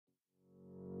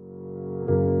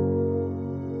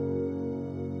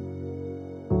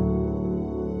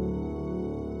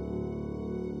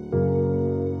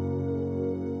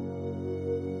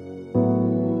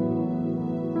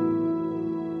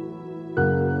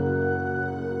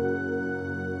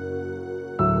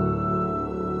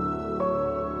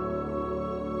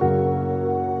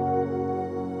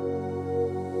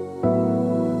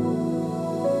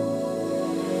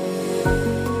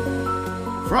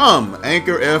From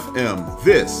Anchor FM,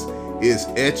 this is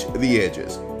Etch the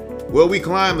Edges, where we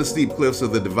climb the steep cliffs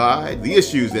of the divide, the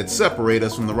issues that separate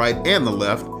us from the right and the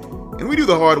left, and we do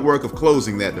the hard work of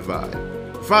closing that divide.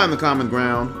 To find the common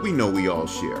ground we know we all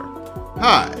share.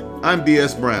 Hi, I'm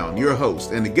B.S. Brown, your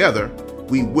host, and together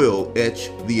we will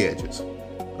etch the edges.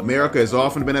 America has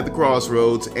often been at the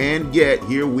crossroads, and yet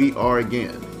here we are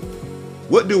again.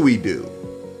 What do we do?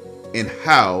 And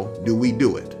how do we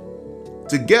do it?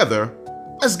 Together,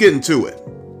 let's get into it.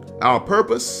 Our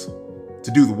purpose?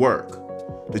 To do the work.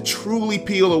 To truly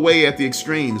peel away at the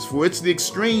extremes, for it's the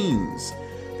extremes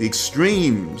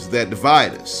that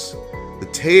divide us. The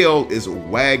tail is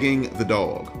wagging the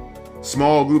dog.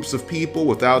 Small groups of people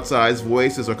with outsized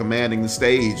voices are commanding the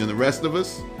stage, and the rest of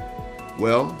us?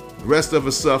 Well, the rest of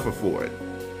us suffer for it.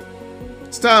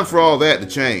 It's time for all that to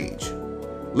change.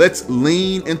 Let's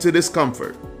lean into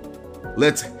discomfort.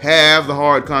 Let's have the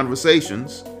hard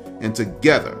conversations, and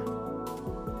together,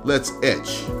 let's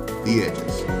etch the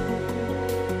edges.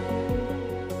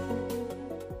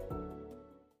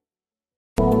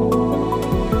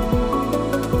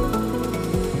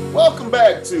 Welcome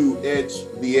back to Etch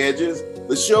the Edges,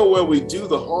 the show where we do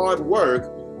the hard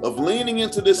work of leaning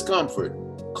into discomfort,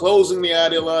 closing the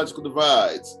ideological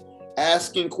divides,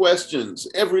 asking questions,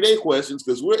 everyday questions,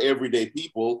 because we're everyday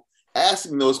people,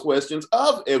 asking those questions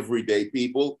of everyday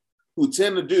people who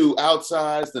tend to do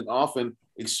outsized and often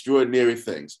extraordinary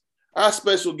things. Our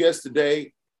special guest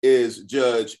today is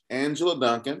Judge Angela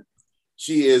Duncan.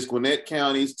 She is Gwinnett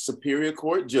County's Superior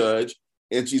Court judge,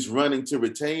 and she's running to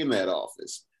retain that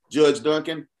office. Judge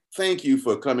Duncan, thank you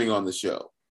for coming on the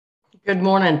show. Good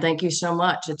morning. Thank you so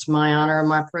much. It's my honor and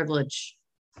my privilege.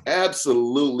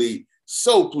 Absolutely.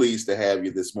 So pleased to have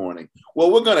you this morning.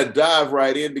 Well, we're going to dive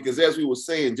right in because as we were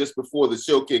saying just before the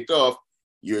show kicked off,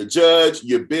 you're a judge,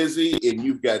 you're busy, and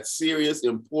you've got serious,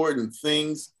 important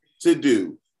things to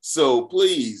do. So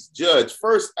please, Judge,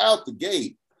 first out the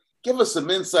gate, give us some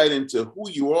insight into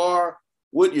who you are,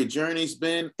 what your journey's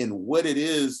been, and what it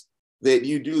is that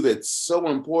you do that's so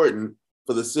important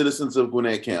for the citizens of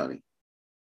Gwinnett County.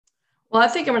 Well, I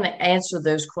think I'm going to answer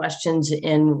those questions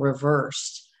in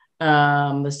reverse.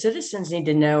 The citizens need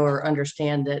to know or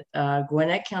understand that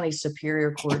Gwinnett County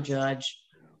Superior Court Judge,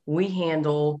 we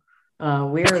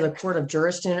are the court of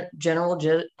general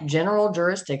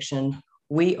jurisdiction.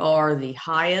 We are the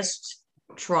highest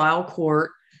trial court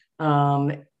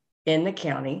in the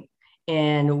county,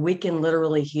 and we can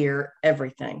literally hear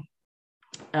everything.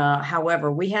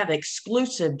 However, we have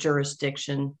exclusive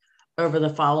jurisdiction over the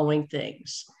following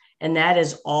things, and that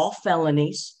is all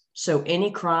felonies. So any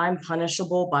crime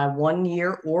punishable by 1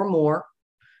 year or more.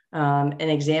 An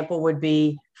example would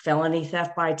be felony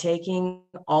theft by taking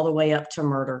all the way up to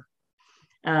murder.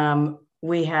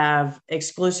 We have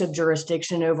exclusive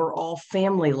jurisdiction over all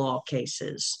family law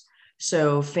cases.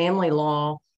 So family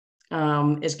law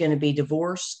is going to be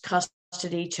divorce,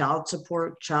 custody, child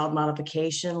support, child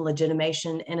modification,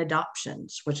 legitimation, and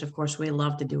adoptions, which of course we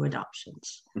love to do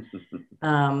adoptions.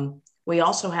 We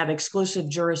also have exclusive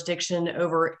jurisdiction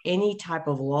over any type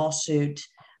of lawsuit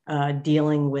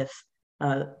dealing with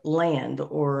land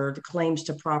or claims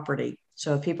to property.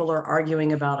 So if people are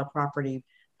arguing about a property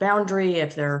boundary,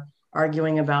 if they're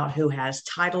arguing about who has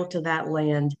title to that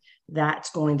land,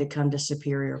 that's going to come to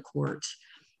Superior Court.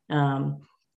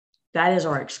 That is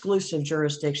our exclusive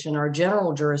jurisdiction. Our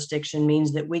general jurisdiction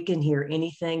means that we can hear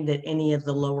anything that any of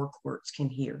the lower courts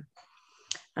can hear.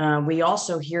 We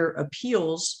also hear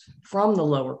appeals from the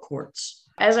lower courts.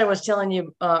 As I was telling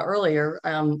you earlier,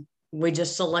 we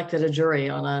just selected a jury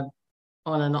on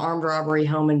an armed robbery,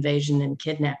 home invasion, and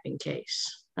kidnapping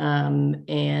case.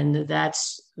 And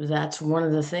that's one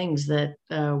of the things that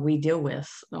we deal with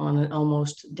on an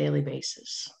almost daily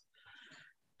basis.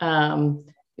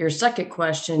 Your second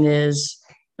question is,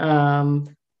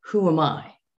 who am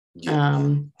I?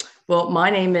 Yeah. Well, my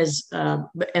name is,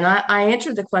 and I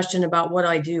answered the question about what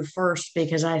I do first,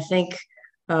 because I think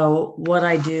what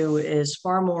I do is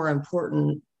far more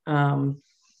important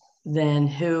than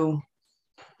who.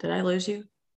 Did I lose you?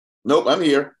 Nope, I'm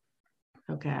here.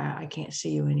 Okay, I can't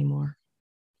see you anymore.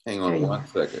 Hang on one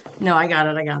second. No, I got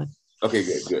it. Okay,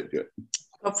 good.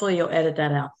 Hopefully you'll edit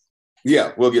that out.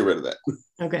 Yeah, we'll get rid of that.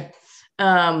 Okay.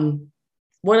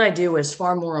 What I do is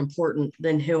far more important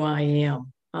than who I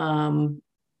am.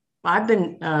 I've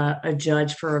been a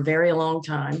judge for a very long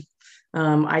time.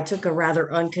 I took a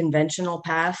rather unconventional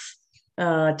path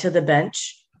to the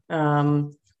bench.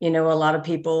 A lot of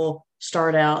people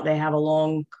start out, they have a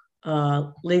long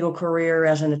legal career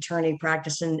as an attorney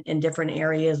practicing in different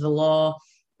areas of the law.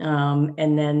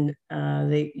 And then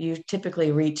you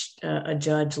typically reach a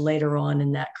judge later on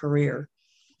in that career.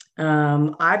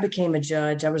 I became a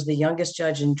judge. I was the youngest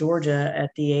judge in Georgia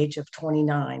at the age of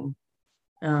 29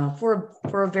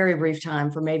 for a very brief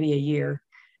time, for maybe a year.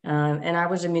 And I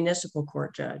was a municipal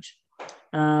court judge.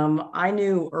 I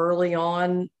knew early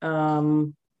on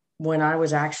when I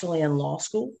was actually in law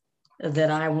school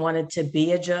that I wanted to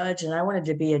be a judge, and I wanted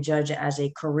to be a judge as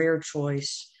a career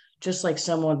choice, just like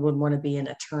someone would want to be an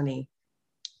attorney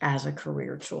as a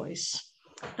career choice.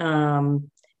 And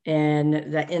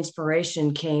that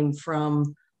inspiration came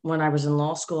from when I was in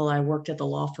law school. I worked at the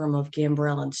law firm of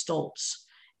Gambrell and Stoltz,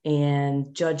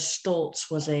 and Judge Stoltz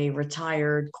was a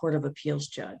retired Court of Appeals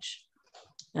judge.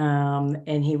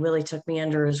 And he really took me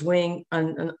under his wing,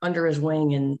 and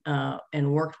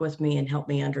worked with me and helped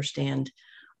me understand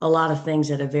a lot of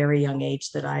things at a very young age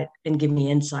and give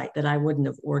me insight that I wouldn't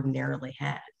have ordinarily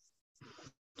had.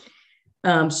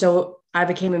 So I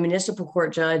became a municipal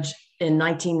court judge in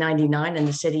 1999 in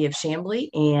the city of Chamblee,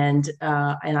 and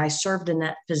I served in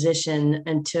that position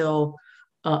until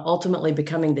ultimately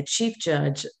becoming the chief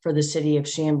judge for the city of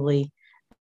Chamblee.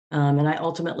 And I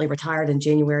ultimately retired in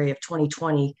January of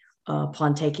 2020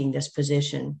 upon taking this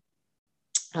position.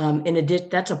 In addition,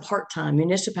 that's a part-time.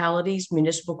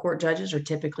 Municipal court judges are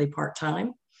typically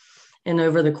part-time. And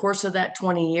over the course of that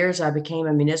 20 years, I became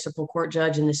a municipal court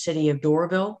judge in the city of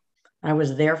Doraville. I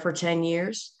was there for 10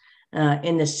 years.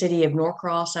 In the city of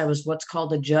Norcross, I was what's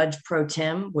called a judge pro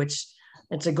tem, which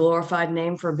it's a glorified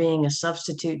name for being a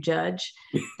substitute judge.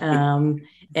 And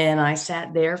I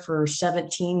sat there for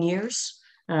 17 years,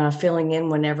 filling in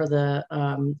whenever the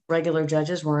regular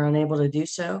judges were unable to do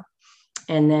so.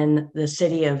 And then the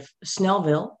city of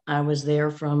Snellville, I was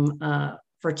there for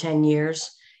 10 years.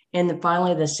 And then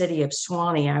finally, the city of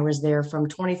Suwanee, I was there from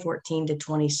 2014 to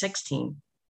 2016.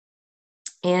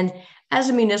 And as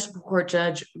a municipal court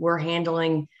judge, we're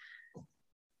handling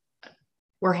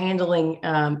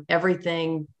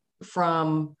everything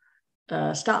from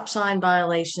stop sign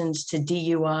violations to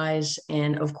DUIs,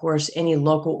 and of course, any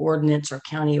local ordinance or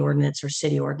county ordinance or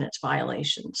city ordinance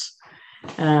violations.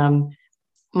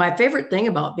 My favorite thing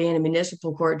about being a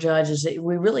municipal court judge is that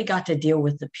we really got to deal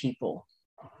with the people.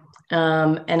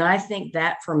 And I think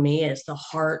that for me is the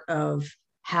heart of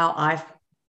how I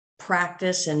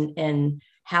practice and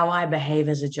how I behave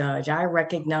as a judge. I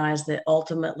recognize that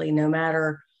ultimately, no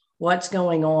matter what's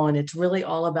going on, it's really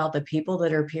all about the people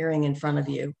that are appearing in front of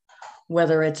you,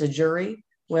 whether it's a jury,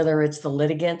 whether it's the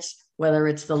litigants, whether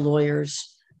it's the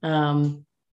lawyers.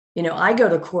 I go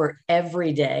to court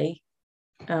every day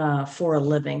for a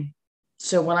living.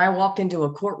 So when I walk into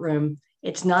a courtroom,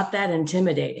 it's not that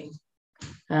intimidating,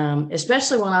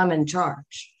 especially when I'm in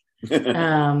charge.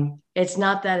 It's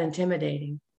not that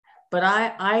intimidating. But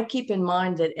I keep in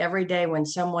mind that every day when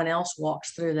someone else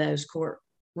walks through those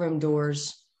courtroom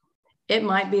doors, it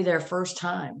might be their first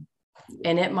time,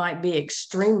 and it might be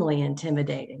extremely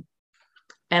intimidating.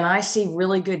 And I see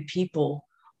really good people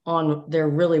on their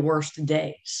really worst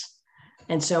days.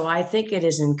 And so I think it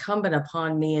is incumbent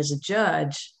upon me as a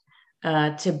judge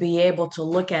to be able to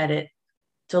look at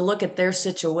their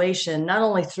situation, not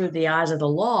only through the eyes of the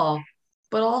law,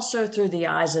 but also through the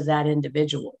eyes of that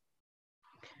individual.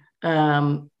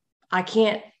 I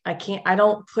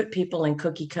don't put people in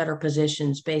cookie cutter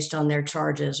positions based on their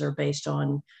charges or based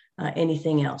on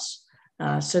anything else.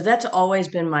 So that's always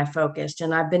been my focus.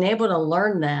 And I've been able to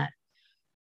learn that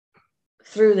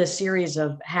through the series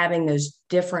of having those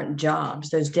different jobs,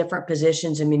 those different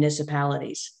positions in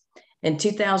municipalities. In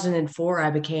 2004, I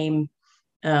became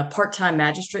a part-time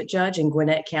magistrate judge in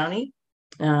Gwinnett County.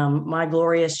 My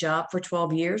glorious job for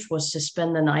 12 years was to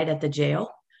spend the night at the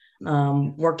jail.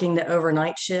 Working the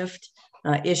overnight shift,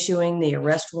 issuing the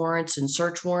arrest warrants and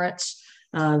search warrants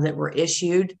that were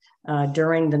issued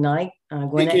during the night.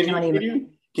 Gwinnett County.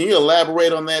 Can you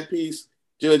elaborate on that piece,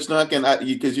 Judge Duncan?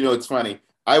 Because it's funny.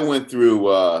 I went through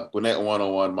Gwinnett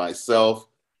 101 myself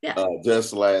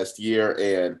just last year,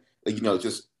 and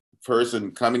just person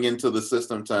coming into the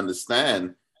system to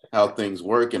understand how things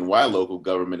work and why local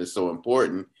government is so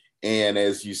important. And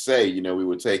as you say, we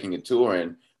were taking a tour,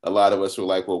 and a lot of us were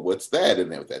like, well, what's that?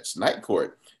 And that's night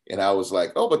court. And I was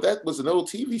like, oh, but that was an old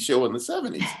TV show in the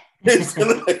 70s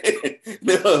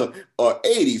or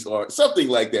 80s or something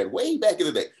like that, way back in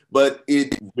the day. But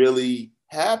it really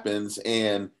happens.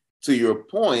 And to your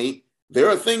point, there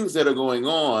are things that are going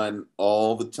on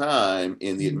all the time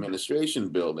in the administration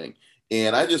building.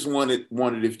 And I just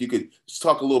wondered if you could just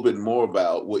talk a little bit more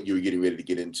about what you're getting ready to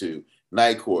get into.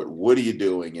 Night court, what are you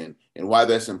doing, and why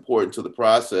that's important to the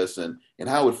process, and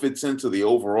how it fits into the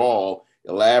overall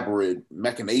elaborate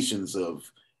machinations of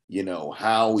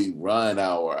how we run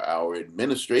our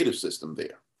administrative system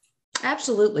there.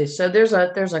 Absolutely. So there's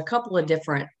a couple of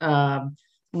different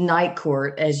night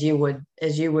court, as you would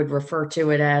refer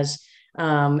to it as.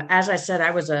 As I said,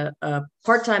 I was a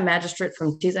part-time magistrate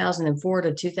from 2004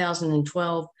 to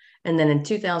 2012, and then in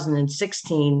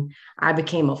 2016 I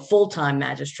became a full-time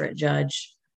magistrate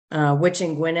judge, which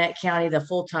in Gwinnett County the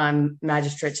full-time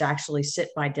magistrates actually sit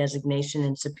by designation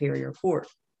in Superior Court.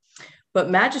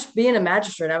 But being a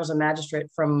magistrate, I was a magistrate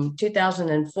from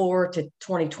 2004 to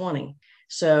 2020.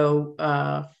 So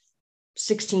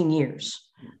 16 years.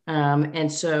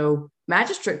 And so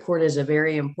magistrate court is a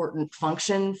very important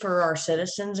function for our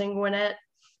citizens in Gwinnett.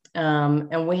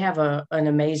 And we have an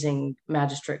amazing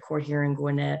magistrate court here in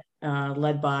Gwinnett,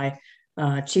 led by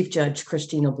Chief Judge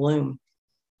Christina Bloom.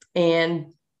 And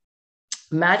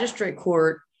magistrate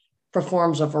court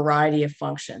performs a variety of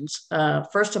functions.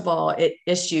 First of all, it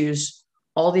issues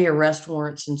all the arrest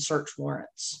warrants and search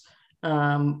warrants.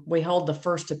 We hold the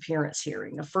first appearance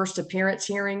hearing. A first appearance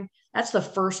hearing, that's the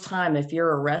first time if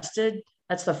you're arrested,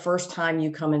 that's the first time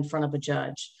you come in front of a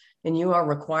judge. And you are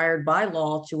required by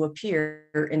law to appear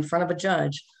in front of a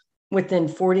judge within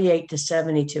 48 to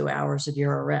 72 hours of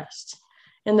your arrest.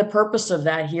 And the purpose of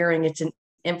that hearing, it's an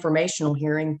informational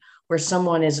hearing where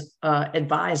someone is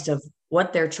advised of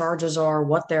what their charges are,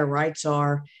 what their rights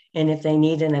are, and if they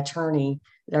need an attorney,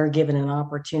 they're given an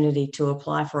opportunity to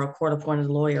apply for a court-appointed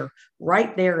lawyer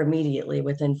right there immediately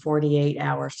within 48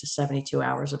 hours to 72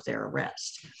 hours of their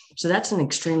arrest. So that's an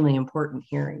extremely important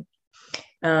hearing.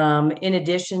 In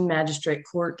addition, magistrate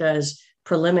court does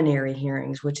preliminary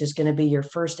hearings, which is going to be your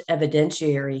first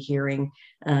evidentiary hearing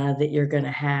that you're going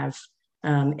to have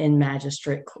in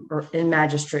magistrate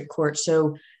court.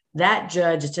 So that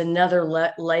judge, it's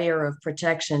another layer of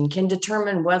protection, can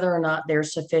determine whether or not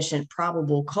there's sufficient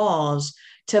probable cause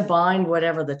to bind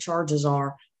whatever the charges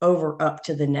are over up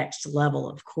to the next level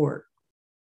of court.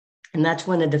 And that's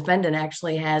when the defendant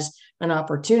actually has an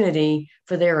opportunity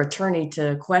for their attorney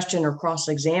to question or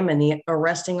cross-examine the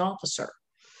arresting officer.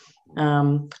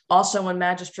 Also in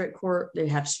magistrate court, they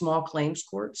have small claims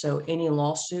court. So any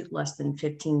lawsuit less than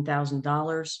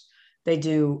 $15,000. They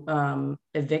do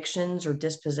evictions or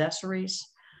dispossessories,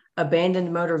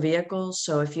 abandoned motor vehicles.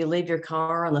 So if you leave your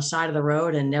car on the side of the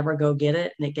road and never go get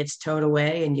it and it gets towed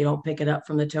away and you don't pick it up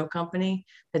from the tow company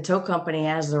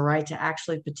has the right to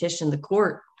actually petition the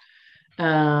court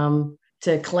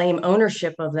to claim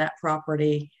ownership of that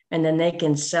property. And then they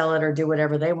can sell it or do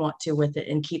whatever they want to with it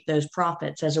and keep those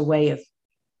profits as a way of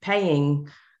paying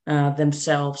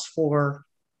themselves for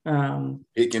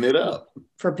picking it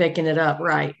up.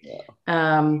 Right.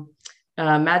 Yeah.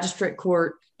 Magistrate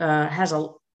court has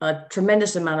a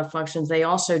tremendous amount of functions. They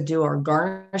also do our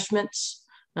garnishments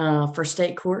for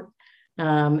state court.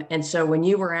 And so when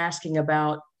you were asking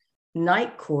about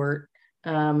night court,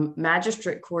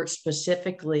 magistrate court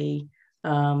specifically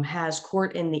has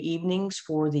court in the evenings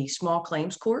for the small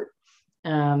claims court.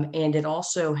 And it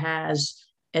also has,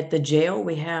 at the jail,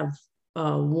 we have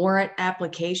warrant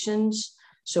applications.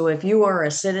 So if you are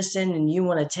a citizen and you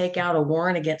want to take out a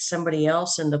warrant against somebody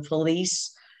else and the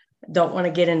police don't want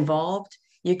to get involved,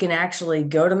 you can actually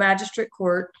go to magistrate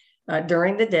court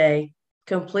during the day,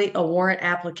 complete a warrant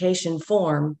application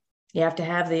form. You have to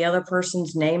have the other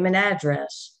person's name and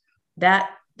address. That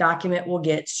document will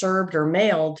get served or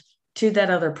mailed to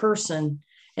that other person.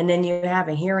 And then you have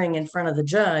a hearing in front of the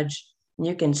judge, and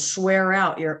you can swear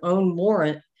out your own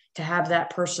warrant to have that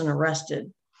person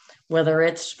arrested, whether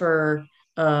it's for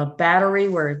battery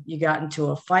where you got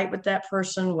into a fight with that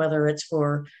person, whether it's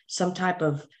for some type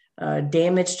of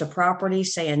damage to property,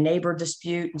 say a neighbor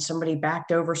dispute and somebody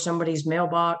backed over somebody's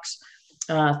mailbox,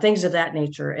 things of that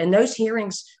nature. And those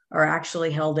hearings are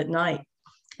actually held at night.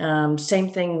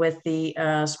 Same thing with the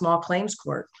small claims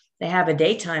court. They have a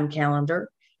daytime calendar,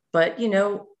 but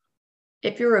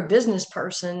if you're a business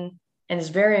person and it's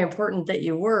very important that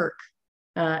you work,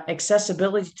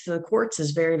 accessibility to the courts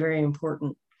is very, very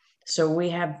important. So we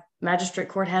have magistrate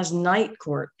court has night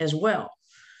court as well.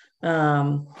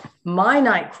 My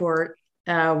night court,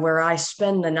 where I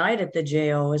spend the night at the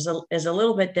jail, is a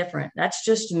little bit different. That's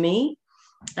just me.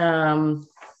 And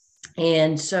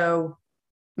so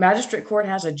magistrate court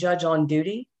has a judge on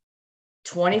duty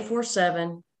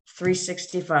 24/7,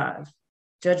 365.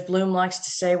 Judge Bloom likes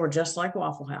to say we're just like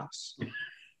Waffle House.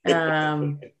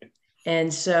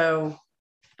 And so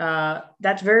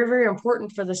that's very, very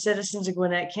important for the citizens of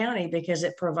Gwinnett County because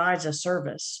it provides a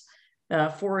service.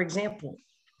 For example,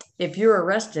 if you're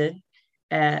arrested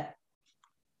at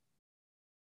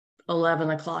 11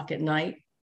 o'clock at night,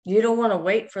 you don't want to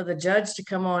wait for the judge to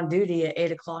come on duty at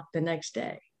 8 o'clock the next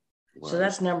day. Right. So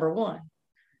that's number one.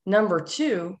 Number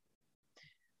two,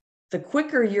 the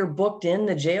quicker you're booked in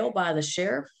the jail by the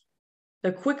sheriff,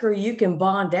 the quicker you can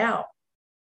bond out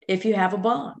if you have a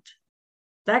bond.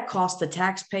 That costs the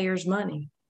taxpayers money,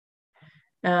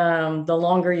 the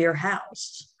longer you're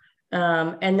housed.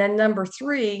 And then number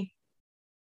three,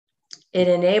 it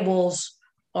enables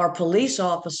our police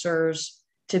officers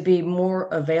to be more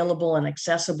available and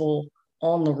accessible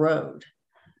on the road.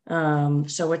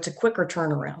 So it's a quicker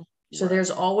turnaround. So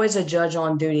there's always a judge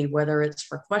on duty, whether it's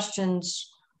for questions,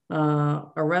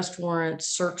 arrest warrants,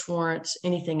 search warrants,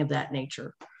 anything of that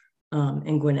nature,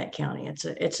 in Gwinnett County.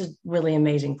 It's a really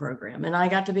amazing program. And I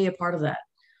got to be a part of that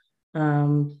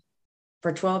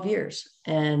for 12 years.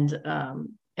 And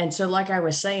so, like I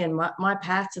was saying, my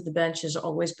path to the bench has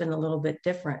always been a little bit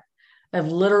different. I've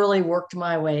literally worked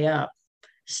my way up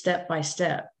step by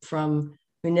step from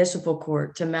municipal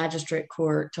court to magistrate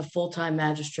court to full-time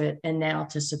magistrate and now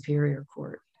to superior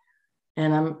court.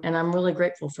 And I'm really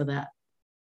grateful for that.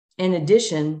 In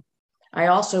addition, I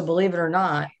also, believe it or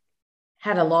not,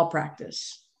 had a law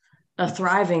practice, a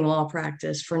thriving law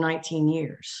practice for 19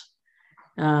 years.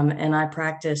 And I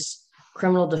practiced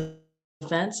criminal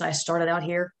defense. I started out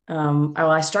here.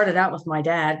 I started out with my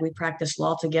dad. We practiced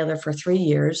law together for 3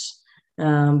 years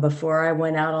before I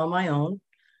went out on my own.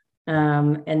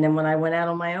 And then when I went out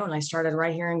on my own, I started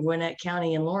right here in Gwinnett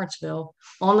County in Lawrenceville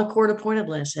on the court appointed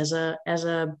list as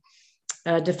a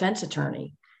defense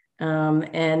attorney.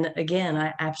 And again,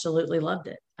 I absolutely loved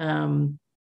it.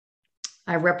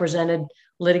 I represented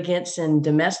litigants in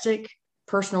domestic,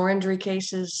 personal injury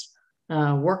cases,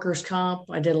 workers' comp.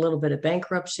 I did a little bit of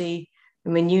bankruptcy. I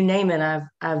mean, you name it,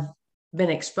 I've been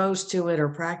exposed to it or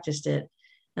practiced it.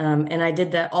 And I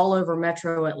did that all over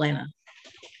Metro Atlanta.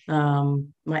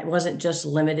 It wasn't just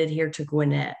limited here to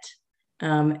Gwinnett.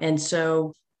 And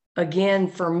so, again,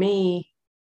 for me,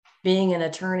 being an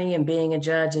attorney and being a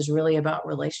judge is really about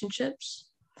relationships.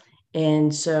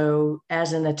 And so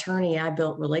as an attorney, I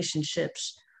built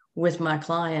relationships with my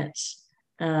clients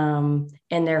and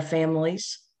their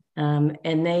families.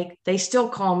 And they still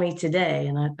call me today.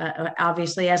 And I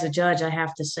obviously, as a judge, I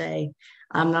have to say,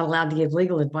 I'm not allowed to give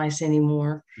legal advice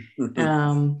anymore.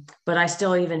 But I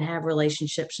still even have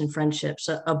relationships and friendships.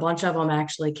 A bunch of them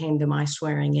actually came to my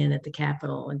swearing in at the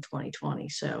Capitol in 2020.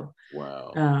 So,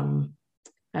 wow.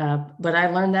 But I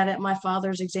learned that at my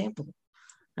father's example.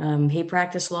 He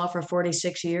practiced law for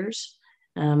 46 years.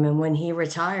 And when he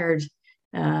retired,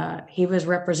 he was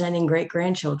representing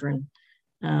great-grandchildren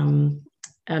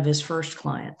of his first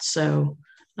client. So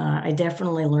I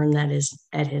definitely learned that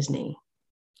at his knee.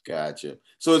 Gotcha.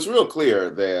 So it's real clear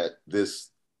that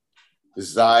this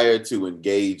desire to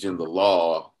engage in the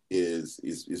law is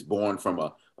born from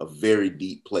a very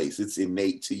deep place. It's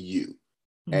innate to you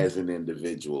as an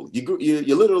individual.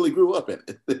 You literally grew up in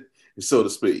it, so to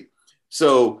speak.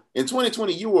 So in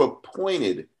 2020, you were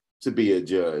appointed to be a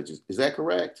judge. Is that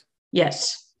correct?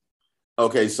 Yes.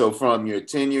 Okay. So from your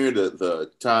tenure, the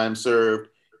time served,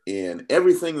 and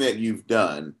everything that you've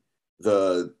done,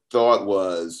 the thought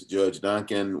was, Judge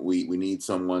Duncan, we need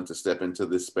someone to step into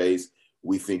this space.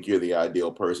 We think you're the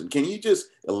ideal person. Can you just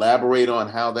elaborate on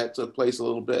how that took place a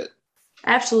little bit?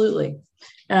 Absolutely.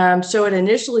 So it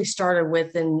initially started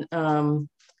with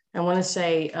I want to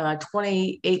say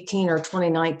 2018 or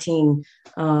 2019,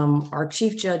 our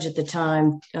chief judge at the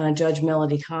time, Judge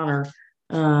Melody Connor,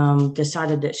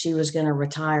 decided that she was going to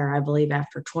retire, I believe,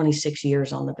 after 26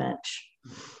 years on the bench.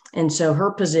 And so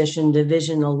her position,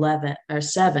 Division 7,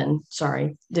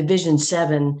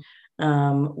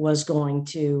 was going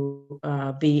to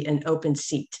be an open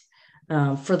seat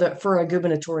for a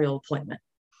gubernatorial appointment.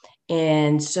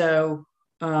 And so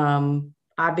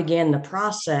I began the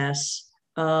process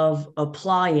of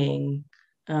applying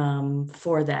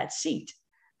for that seat.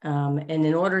 And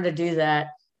in order to do that,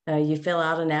 you fill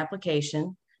out an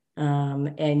application,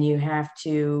 and you have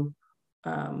to,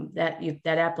 that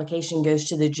application goes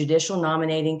to the Judicial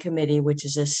Nominating Committee, which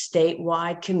is a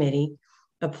statewide committee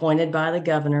appointed by the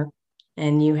governor.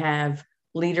 And you have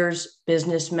leaders,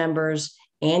 business members,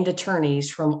 and attorneys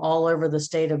from all over the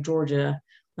state of Georgia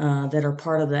that are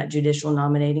part of that Judicial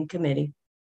Nominating Committee.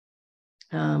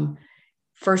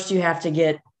 First, you have to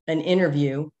get an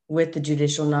interview with the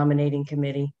Judicial Nominating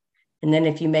Committee. And then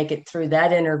if you make it through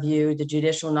that interview, the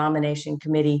Judicial Nomination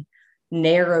Committee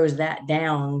narrows that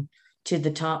down to the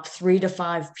top 3 to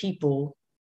 5 people,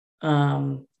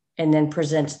 and then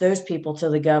presents those people to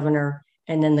the governor,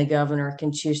 and then the governor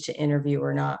can choose to interview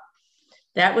or not.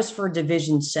 That was for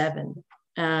Division 7.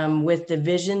 With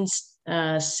Division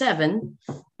 7,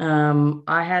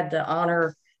 I had the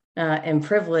honor and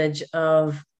privilege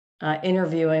of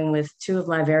interviewing with 2 of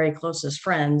my very closest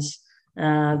friends.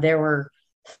 There were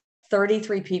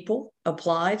 33 people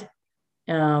applied,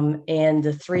 and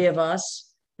the three of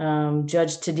us,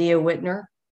 Judge Tadia Whitner,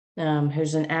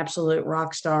 who's an absolute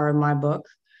rock star in my book.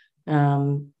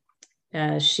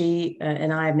 She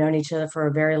and I have known each other for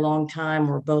a very long time.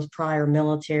 We're both prior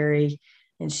military,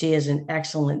 and she is an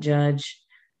excellent judge.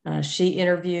 She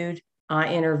interviewed,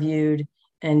 I interviewed,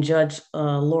 and Judge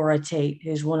Laura Tate,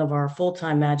 who's one of our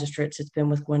full-time magistrates that's been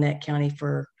with Gwinnett County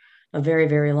for a very,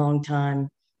 very long time.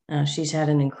 She's had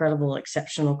an incredible,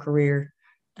 exceptional career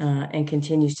and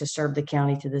continues to serve the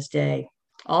county to this day.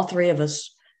 All three of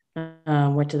us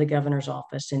went to the governor's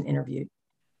office and interviewed.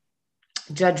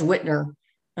 Judge Whitner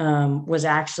was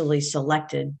actually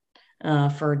selected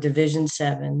for Division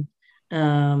 7,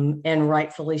 and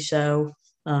rightfully so.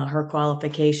 Her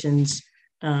qualifications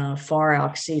far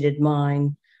exceeded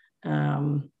mine.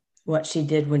 What she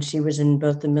did when she was in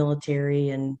both the military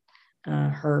and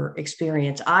her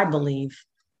experience, I believe,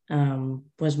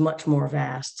 was much more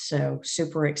vast. So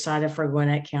super excited for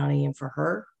Gwinnett County and for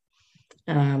her.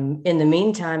 In the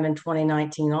meantime, in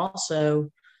 2019 also,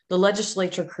 the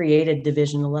legislature created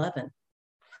Division 11.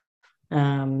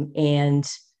 And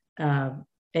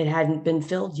it hadn't been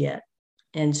filled yet.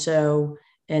 And so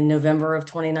in November of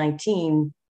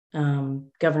 2019,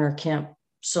 Governor Kemp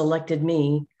selected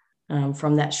me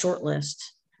from that short list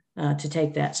to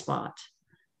take that spot.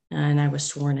 And I was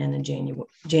sworn in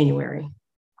January.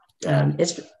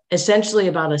 It's essentially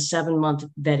about a 7-month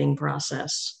vetting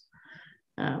process.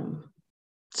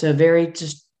 So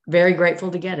very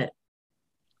grateful to get it.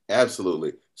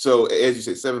 Absolutely. So as you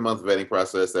say, 7-month vetting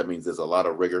process, that means there's a lot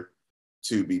of rigor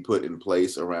to be put in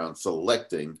place around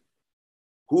selecting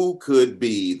who could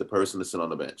be the person to sit on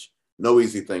the bench. No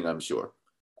easy thing, I'm sure.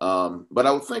 But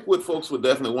I would think what folks would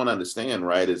definitely want to understand,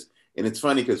 right, is, and it's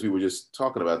funny because we were just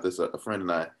talking about this, a friend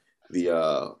and I,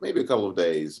 maybe a couple of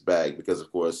days back, because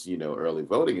of course, early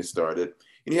voting has started,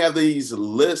 and you have these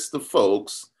lists of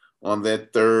folks on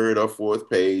that 3rd or 4th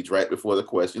page right before the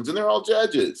questions, and they're all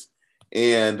judges.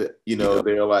 And,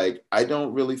 they're like, I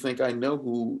don't really think I know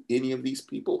who any of these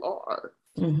people are.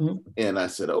 Mm-hmm. And I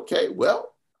said, okay,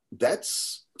 well,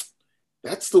 that's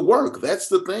the work. That's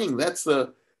the thing. That's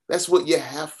what you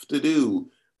have to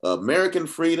do. American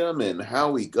freedom and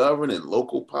how we govern and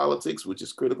local politics, which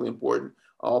is critically important.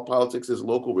 All politics is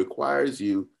local, requires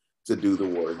you to do the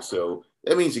work. So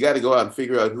that means you got to go out and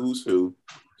figure out who's who,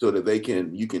 so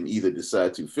that you can either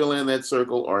decide to fill in that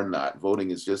circle or not. Voting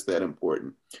is just that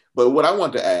important. But what I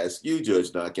want to ask you,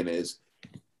 Judge Duncan, is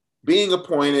being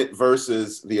appointed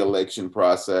versus the election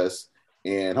process.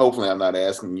 And hopefully I'm not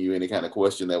asking you any kind of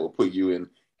question that will put you in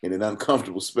an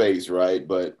uncomfortable space, right?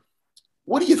 But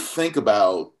what do you think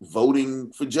about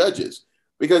voting for judges?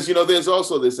 Because, there's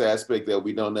also this aspect that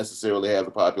we don't necessarily have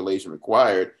the population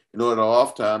required in order to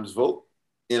oftentimes vote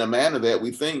in a manner that we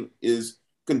think is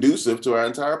conducive to our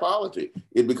entire polity.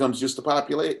 It becomes just a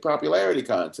popularity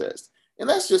contest. And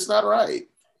that's just not right.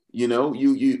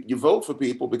 You vote for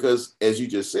people because, as you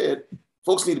just said,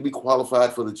 folks need to be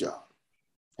qualified for the job,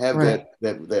 have right.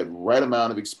 that right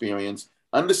amount of experience,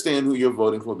 understand who you're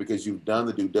voting for because you've done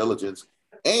the due diligence.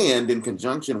 And in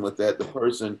conjunction with that, the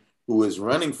person who is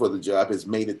running for the job has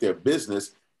made it their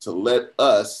business to let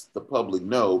us, the public,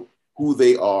 know who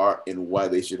they are and why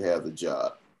they should have the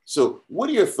job. So what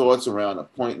are your thoughts around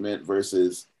appointment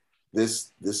versus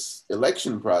this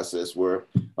election process where,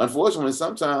 unfortunately,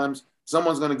 sometimes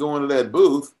someone's going to go into that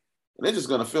booth and they're just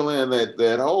going to fill in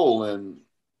that hole and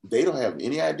they don't have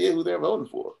any idea who they're voting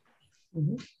for?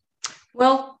 Mm-hmm.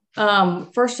 Well,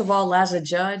 first of all, as a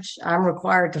judge, I'm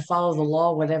required to follow the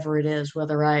law, whatever it is,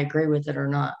 whether I agree with it or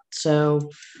not. So,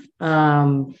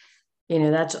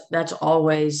 that's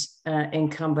always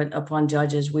incumbent upon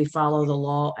judges. We follow the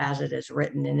law as it is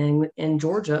written. And in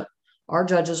Georgia, our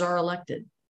judges are elected.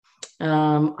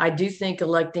 I do think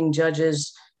electing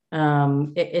judges,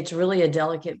 it's really a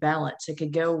delicate balance. It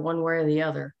could go one way or the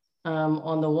other.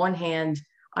 On the one hand,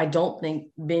 I don't think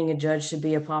being a judge should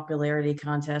be a popularity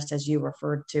contest, as you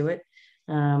referred to it.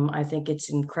 I think it's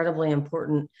incredibly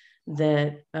important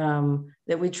that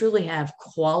we truly have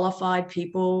qualified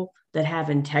people that have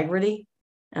integrity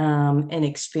and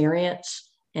experience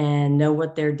and know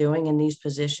what they're doing in these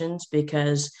positions,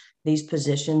 because these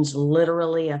positions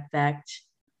literally affect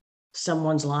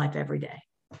someone's life every day,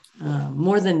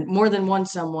 more than one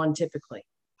someone typically.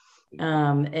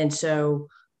 And so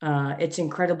it's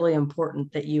incredibly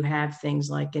important that you have things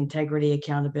like integrity,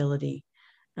 accountability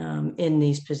in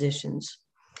these positions.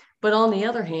 But on the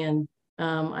other hand,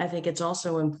 I think it's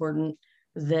also important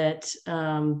that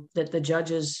the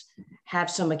judges have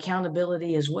some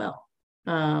accountability as well.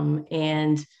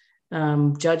 And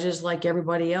judges, like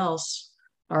everybody else,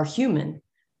 are human.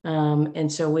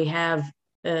 And so we have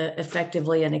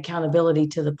effectively an accountability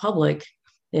to the public.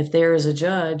 If there is a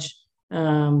judge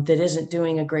that isn't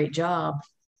doing a great job,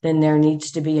 then there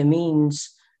needs to be a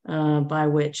means by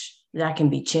which that can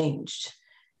be changed.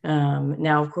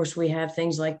 Now, of course, we have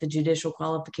things like the Judicial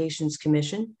Qualifications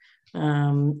Commission,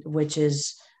 which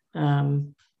is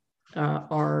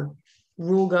our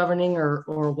rule governing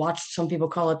or watch, some people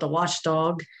call it the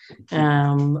watchdog.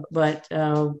 But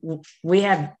we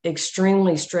have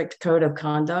extremely strict code of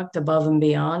conduct above and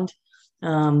beyond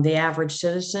the average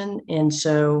citizen. And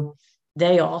so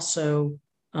they also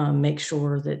make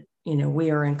sure that, we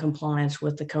are in compliance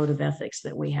with the code of ethics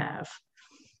that we have.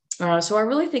 So I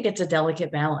really think it's a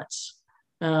delicate balance.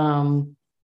 But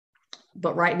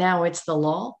right now it's the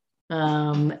law.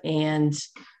 And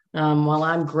while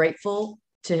I'm grateful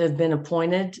to have been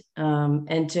appointed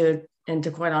and to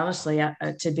quite honestly,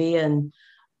 to be an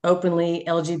openly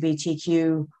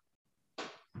LGBTQ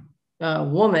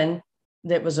woman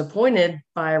that was appointed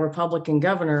by a Republican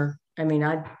governor, I mean,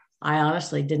 I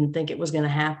honestly didn't think it was going to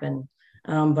happen.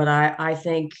 But I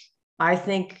think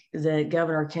that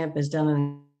Governor Kemp has done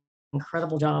an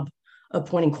incredible job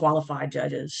appointing qualified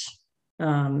judges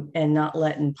and not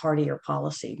letting party or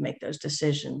policy make those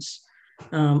decisions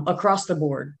across the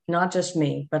board, not just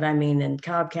me, but I mean, in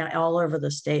Cobb County, all over the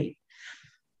state.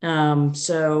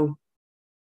 So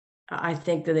I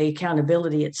think that the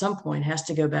accountability at some point has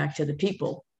to go back to the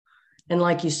people. And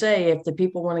like you say, if the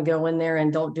people want to go in there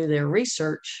and don't do their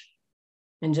research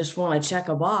and just want to check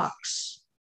a box,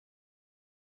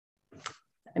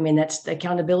 I mean, that's the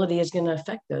accountability is going to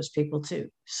affect those people too.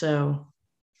 So.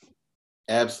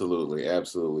 Absolutely.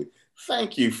 Absolutely.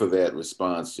 Thank you for that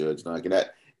response, Judge Duncan.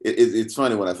 It's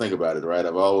funny when I think about it, right?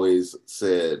 I've always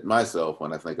said myself,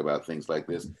 when I think about things like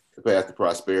this, the path to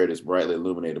prosperity is brightly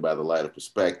illuminated by the light of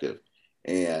perspective.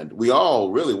 And we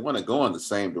all really want to go in the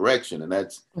same direction, and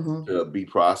that's to be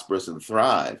prosperous and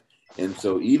thrive. And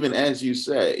so even as you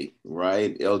say,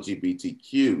 right,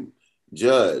 LGBTQ,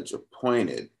 judge,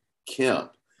 appointed,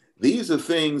 Kemp, these are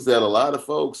things that a lot of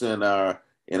folks in our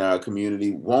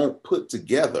community won't put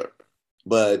together.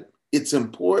 But it's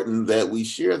important that we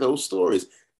share those stories.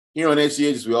 Here on Edge the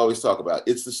Edges, we always talk about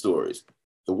it's the stories.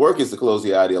 The work is to close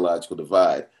the ideological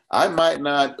divide. I might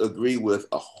not agree with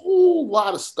a whole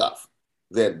lot of stuff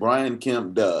that Brian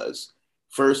Kemp does,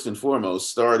 first and foremost,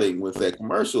 starting with that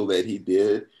commercial that he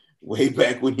did way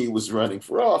back when he was running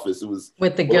for office. It was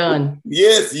with the gun.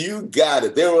 Yes, you got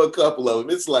it. There were a couple of them.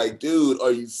 It's like, dude,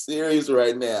 are you serious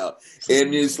right now?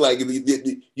 And it's like,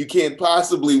 you can't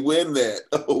possibly win that.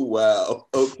 Oh, wow.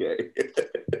 Okay.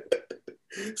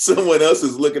 Someone else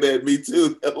is looking at me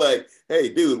too. They're like,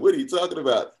 hey, dude, what are you talking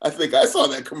about? I think I saw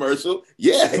that commercial.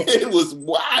 Yeah, it was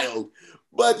wild.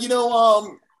 But,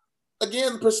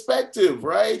 again, perspective,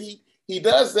 right? He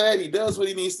does that. He does what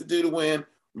he needs to do to win.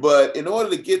 But in order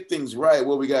to get things right,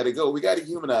 where we got to go, we got to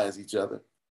humanize each other.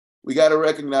 We got to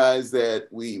recognize that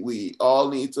we all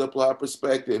need to apply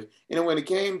perspective. And when it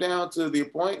came down to the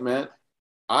appointment,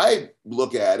 I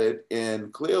look at it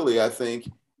and clearly I think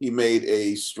he made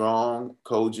a strong,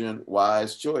 cogent,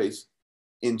 wise choice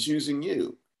in choosing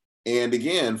you. And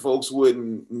again, folks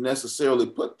wouldn't necessarily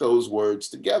put those words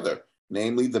together,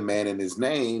 namely the man in his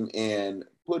name and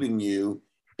putting you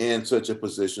in such a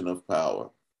position of power.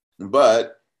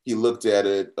 But he looked at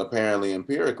it apparently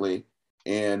empirically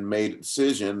and made a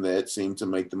decision that seemed to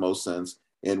make the most sense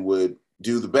and would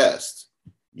do the best,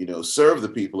 serve the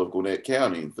people of Gwinnett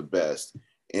County the best.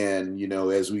 And,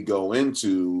 as we go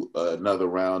into another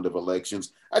round of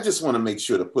elections, I just want to make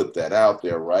sure to put that out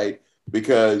there, right?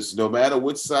 Because no matter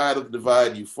which side of the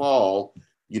divide you fall,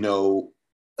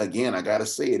 again, I got to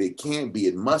say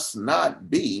it must not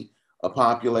be a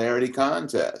popularity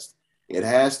contest. It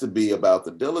has to be about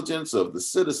the diligence of the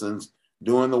citizens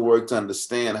doing the work to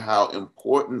understand how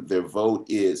important their vote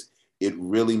is. It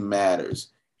really matters.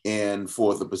 And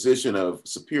for the position of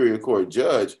Superior Court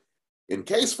judge, in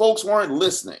case folks weren't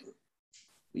listening,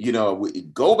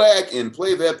 go back and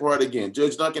play that part again.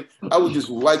 Judge Duncan, I would just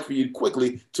like for you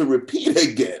quickly to repeat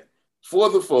again for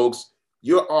the folks,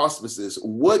 your auspices,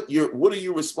 what are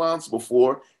you responsible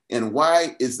for, and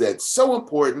why is that so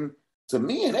important to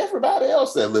me and everybody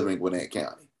else that live in Gwinnett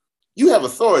County? You have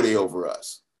authority over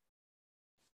us.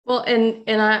 Well,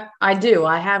 and I do.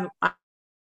 I have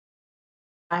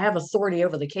authority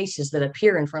over the cases that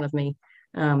appear in front of me.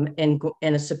 And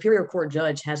a Superior Court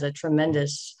judge has a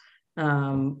tremendous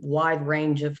wide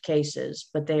range of cases,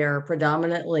 but they are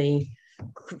predominantly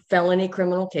felony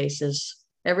criminal cases,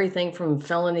 everything from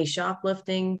felony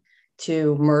shoplifting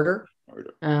to murder.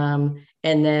 And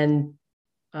then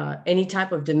any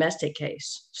type of domestic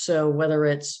case. So whether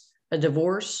it's a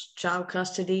divorce, child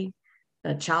custody,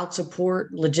 child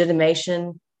support,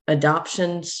 legitimation,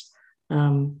 adoptions.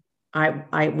 Um,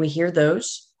 we hear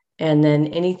those, and then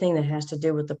anything that has to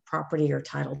do with the property or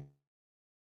title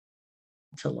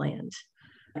to land.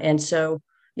 And so,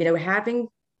 having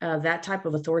that type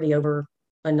of authority over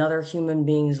another human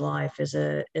being's life is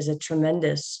a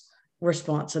tremendous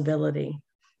responsibility.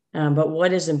 But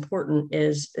what is important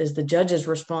is the judge's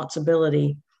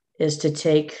responsibility is to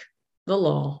take the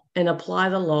law and apply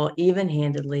the law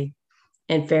even-handedly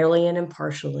and fairly and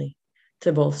impartially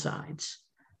to both sides.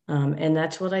 And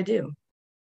that's what I do.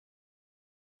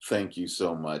 Thank you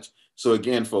so much. So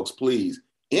again, folks, please,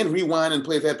 rewind and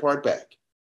play that part back.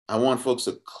 I want folks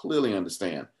to clearly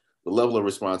understand the level of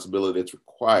responsibility that's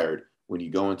required when you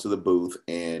go into the booth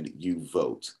and you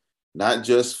vote, not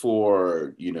just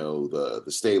for, the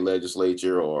state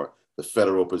legislature or the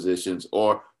federal positions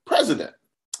or president,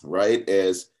 right?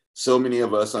 As so many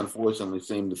of us unfortunately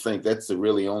seem to think that's the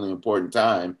really only important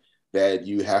time that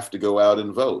you have to go out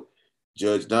and vote.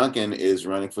 Judge Duncan is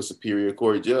running for Superior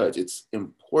Court judge. It's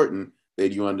important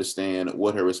that you understand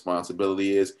what her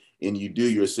responsibility is and you do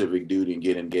your civic duty and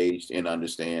get engaged and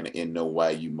understand and know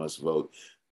why you must vote.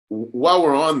 While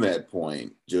we're on that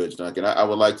point, Judge Duncan, I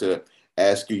would like to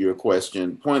ask you your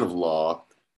question, point of law,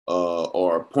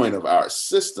 or point of our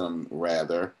system,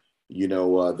 rather.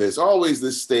 There's always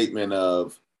this statement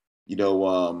of,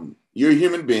 you're a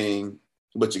human being,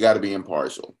 but you got to be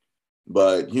impartial.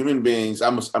 But human beings,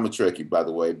 I'm a Trekkie, by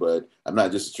the way, but I'm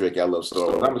not just a Trekkie. I love Star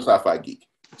Wars. I'm a sci-fi geek.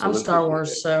 So I'm Star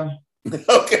Wars, so.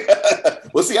 Okay.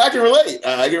 Well, see, I can relate.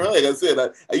 I said,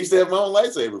 I used to have my own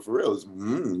lightsaber, for real.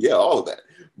 Yeah, all of that.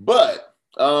 But,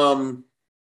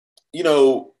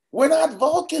 we're not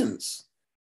Vulcans.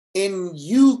 And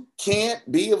you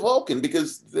can't be a Vulcan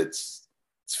because it's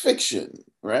fiction,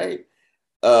 right?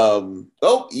 Even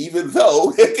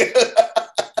though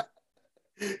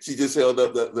she just held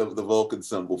up the Vulcan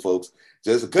symbol, folks,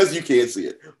 just because you can't see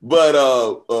it. But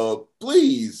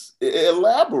please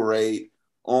elaborate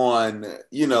on,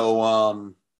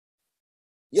 you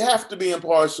have to be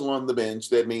impartial on the bench.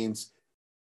 That means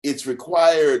it's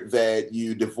required that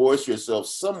you divorce yourself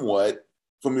somewhat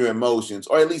from your emotions,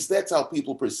 or at least that's how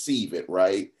people perceive it,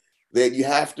 right? That you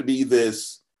have to be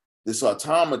this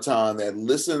automaton that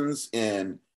listens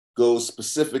and goes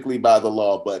specifically by the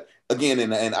law. But again,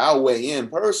 and I'll weigh in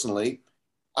personally,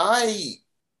 I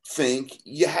think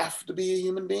you have to be a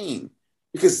human being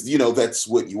because, that's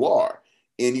what you are.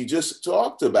 And you just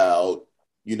talked about,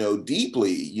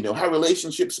 deeply, how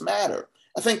relationships matter.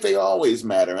 I think they always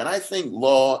matter. And I think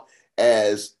law,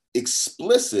 as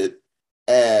explicit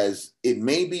as it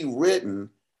may be written,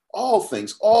 all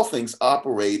things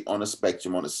operate on a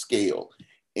spectrum, on a scale.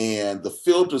 And the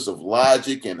filters of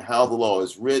logic and how the law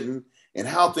is written and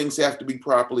how things have to be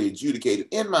properly adjudicated,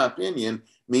 in my opinion,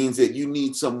 means that you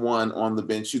need someone on the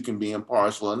bench who can be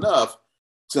impartial enough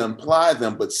to imply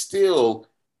them, but still,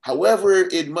 however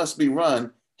it must be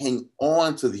run, hang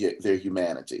on to their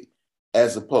humanity,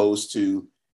 as opposed to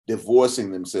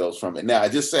divorcing themselves from it. Now, I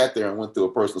just sat there and went through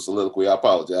a personal soliloquy. I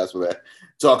apologize for that,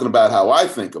 talking about how I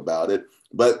think about it,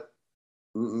 but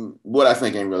what I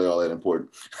think ain't really all that important.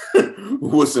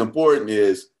 What's important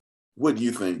is, what do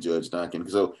you think, Judge Duncan?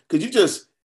 So could you just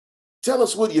tell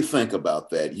us what you think about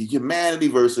that? Humanity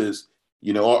versus,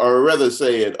 or rather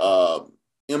say it,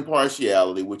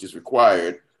 impartiality, which is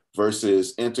required,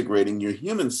 versus integrating your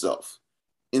human self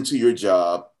into your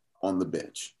job on the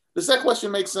bench. Does that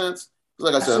question make sense?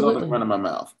 Like I said, I know it's running my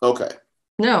mouth. Okay.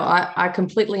 No, I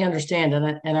completely understand,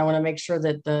 and I want to make sure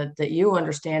that you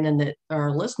understand and that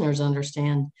our listeners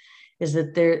understand is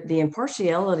that the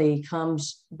impartiality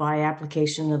comes by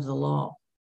application of the law.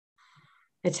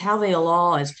 It's how the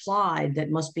law is applied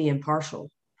that must be impartial.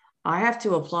 I have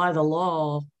to apply the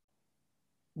law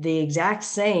the exact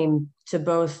same to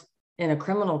both, in a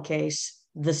criminal case,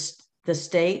 the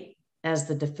state as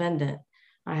the defendant.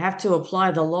 I have to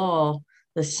apply the law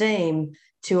the same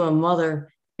to a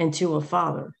mother and to a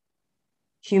father.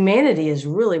 Humanity is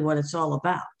really what it's all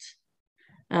about.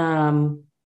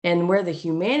 And where the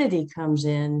humanity comes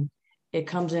in, it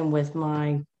comes in with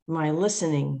my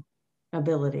listening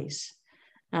abilities,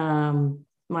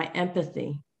 my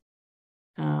empathy.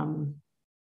 I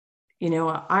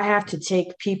have to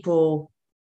take people.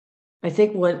 I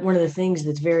think one of the things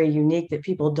that's very unique that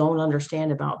people don't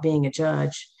understand about being a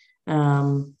judge,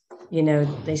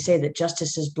 they say that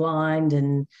justice is blind,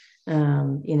 and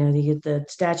you get the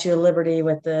Statue of Liberty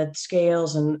with the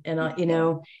scales, and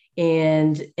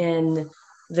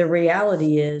the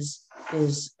reality is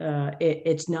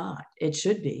it's not. It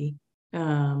should be,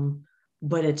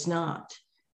 but it's not.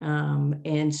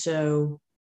 And so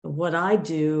what I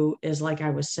do is, like I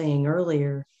was saying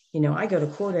earlier, I go to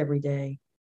court every day.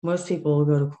 Most people will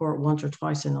go to court once or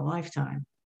twice in a lifetime.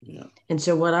 Yeah. And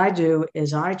so what I do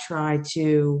is I try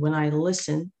to, when I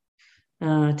listen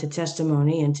to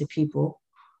testimony and to people,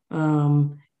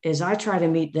 is I try to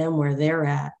meet them where they're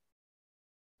at.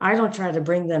 I don't try to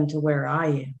bring them to where I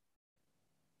am.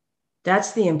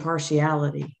 That's the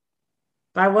impartiality.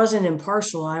 If I wasn't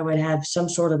impartial, I would have some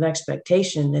sort of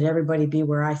expectation that everybody be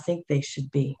where I think they should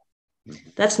be.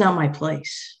 That's not my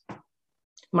place.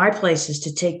 My place is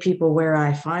to take people where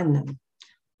I find them,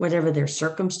 whatever their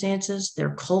circumstances,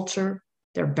 their culture,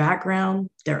 their background,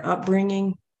 their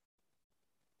upbringing,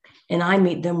 and I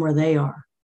meet them where they are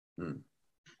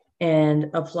and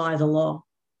apply the law.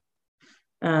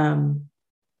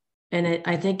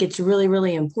 I think it's really,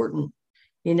 really important.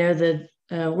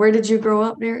 Where did you grow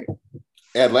up, Derek?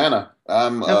 Atlanta.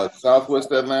 I'm Oh,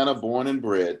 Southwest Atlanta, born and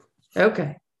bred.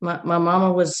 okay. My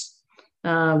mama was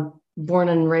born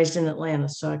and raised in Atlanta,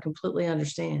 so I completely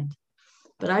understand.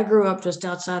 But I grew up just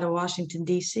outside of Washington,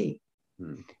 D.C.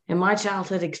 And my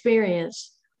childhood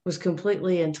experience was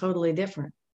completely and totally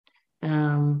different.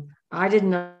 I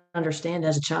didn't understand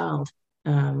as a child.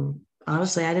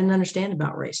 Honestly, I didn't understand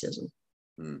about racism.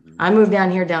 I moved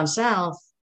down south,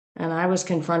 and I was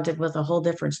confronted with a whole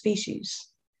different species.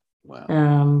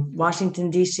 Wow.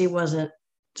 Washington, D.C. wasn't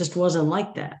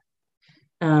like that.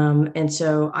 And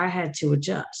so I had to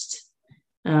adjust.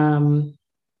 I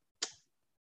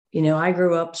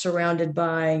grew up surrounded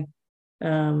by,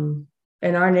 in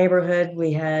our neighborhood,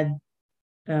 we had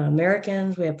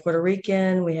Americans, we had Puerto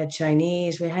Rican, we had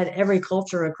Chinese, we had every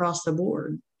culture across the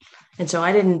board. And so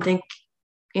I didn't think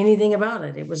anything about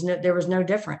it. There was no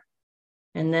different.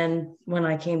 And then when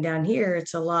I came down here,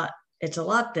 it's a lot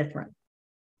different.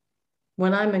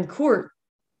 When I'm in court,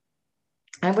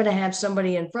 I'm going to have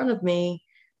somebody in front of me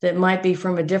that might be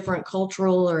from a different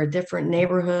cultural or a different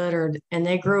neighborhood, and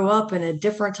they grew up in a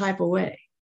different type of way.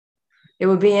 It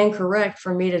would be incorrect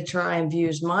for me to try and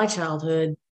use my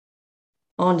childhood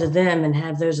onto them and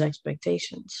have those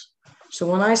expectations. So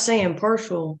when I say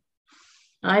impartial,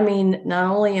 I mean not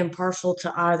only impartial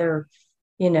to either,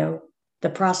 the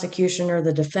prosecution or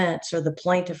the defense or the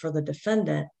plaintiff or the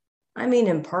defendant. I mean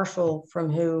impartial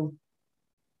from who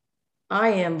I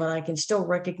am, but I can still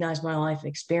recognize my life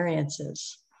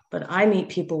experiences. But I meet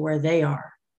people where they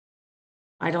are.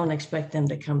 I don't expect them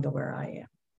to come to where I am.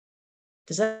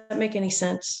 Does that make any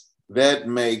sense? That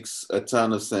makes a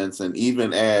ton of sense. And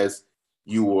even as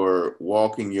you were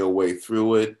walking your way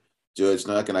through it, Judge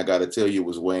Duncan, I got to tell you, it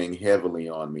was weighing heavily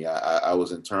on me. I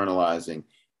was internalizing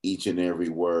each and every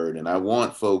word. And I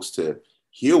want folks to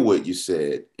hear what you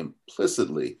said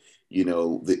implicitly.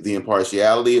 The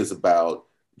impartiality is about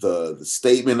the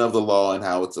statement of the law and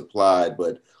how it's applied.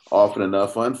 But often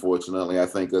enough, unfortunately, I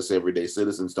think us everyday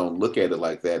citizens don't look at it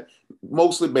like that,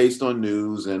 mostly based on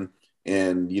news and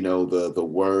the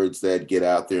words that get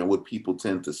out there and what people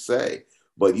tend to say.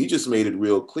 But you just made it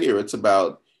real clear. It's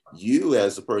about you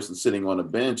as a person sitting on a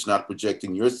bench, not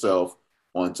projecting yourself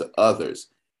onto others.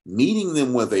 Meeting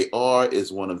them where they are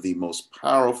is one of the most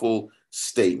powerful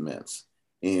statements.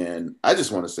 And I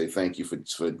just want to say thank you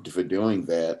for doing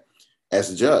that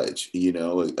as a judge.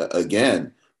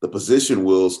 Again, the position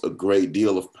wields a great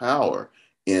deal of power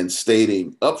in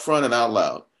stating upfront and out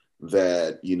loud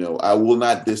that, I will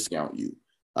not discount you.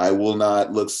 I will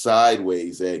not look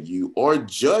sideways at you or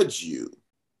judge you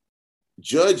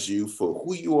for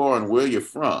who you are and where you're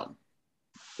from.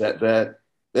 That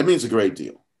means a great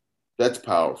deal. That's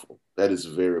powerful. That is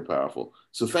very powerful.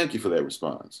 So thank you for that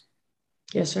response.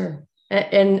 Yes, sir.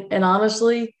 And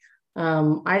honestly,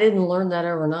 I didn't learn that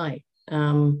overnight,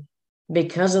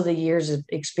 because of the years of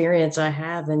experience I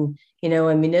have. And,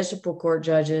 in municipal court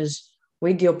judges,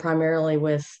 we deal primarily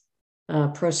with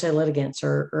pro se litigants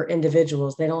or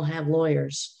individuals. They don't have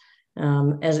lawyers.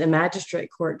 As a magistrate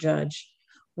court judge,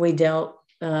 we dealt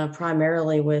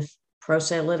primarily with pro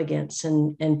se litigants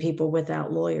and people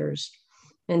without lawyers.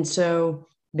 And so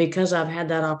because I've had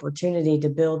that opportunity to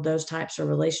build those types of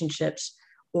relationships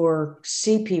or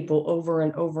see people over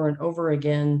and over and over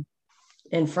again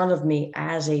in front of me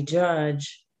as a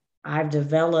judge, I've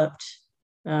developed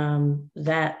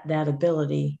that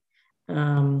ability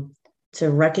to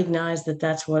recognize that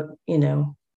that's what,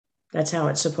 that's how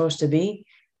it's supposed to be,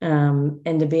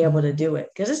 and to be able to do it.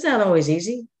 Because it's not always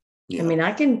easy. Yeah. I mean,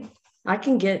 I can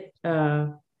get, I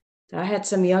had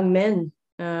some young men,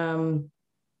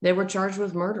 they were charged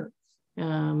with murder.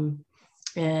 And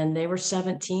they were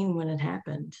 17 when it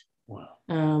happened. Wow.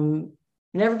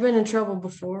 Never been in trouble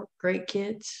before. Great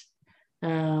kids.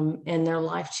 And their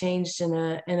life changed in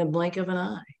a blink of an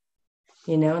eye.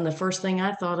 and the first thing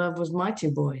I thought of was my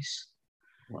two boys,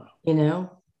 Wow. you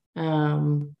know,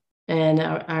 um, and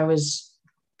I was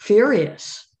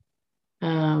furious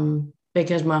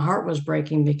because my heart was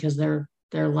breaking because their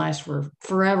lives were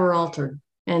forever altered,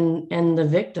 and the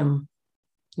victim,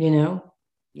 you know,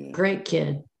 Yeah. great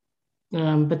kid,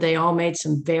 but they all made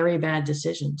some very bad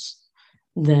decisions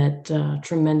that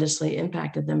tremendously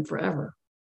impacted them forever.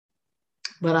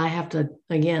 But I have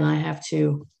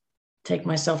to take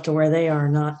myself to where they are,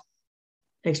 not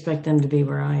expect them to be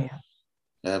where I am.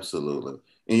 Absolutely.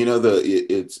 And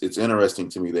it's interesting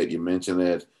to me that you mentioned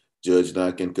that, Judge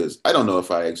Duncan, because I don't know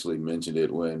if I actually mentioned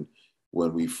it when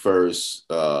we first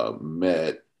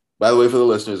met. By the way, for the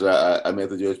listeners, I met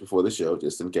the judge before the show,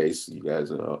 just in case you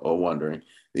guys are wondering.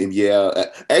 And yeah,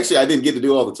 actually, I didn't get to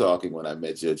do all the talking when I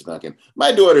met Judge Duncan.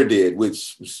 My daughter did,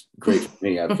 which was great for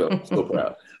me. I felt so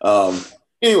proud.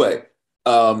 Anyway,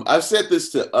 I've said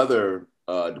this to other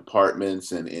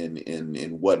departments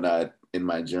and whatnot in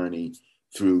my journey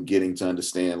through getting to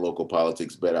understand local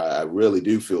politics better. I really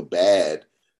do feel bad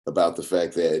about the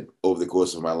fact that over the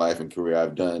course of my life and career,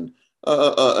 I've done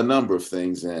a number of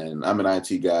things. And I'm an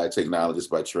IT guy, technologist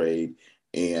by trade,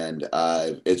 and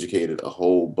I've educated a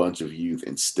whole bunch of youth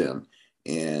in STEM.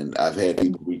 And I've had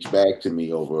people reach back to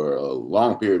me over a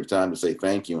long period of time to say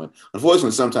thank you. And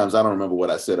unfortunately, sometimes I don't remember what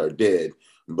I said or did.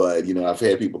 But I've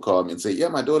had people call me and say, "Yeah,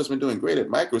 my daughter's been doing great at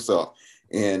Microsoft,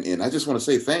 and I just want to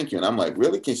say thank you." And I'm like,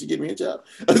 "Really? Can she get me a job?"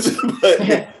 But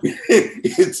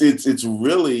it's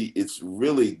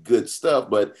really good stuff.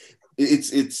 But it's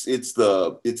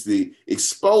the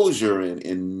exposure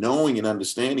and knowing and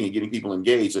understanding and getting people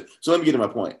engaged. So let me get to my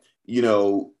point.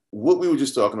 What we were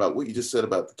just talking about, what you just said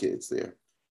about the kids there,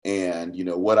 and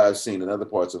what I've seen in other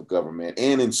parts of government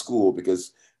and in school,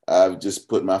 because I've just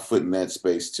put my foot in that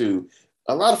space too.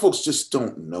 A lot of folks just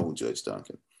don't know, Judge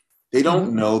Duncan. They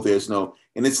don't know. There's no,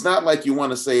 and it's not like you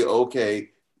want to say, okay,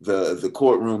 the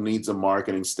courtroom needs a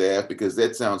marketing staff, because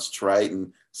that sounds trite,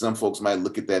 and some folks might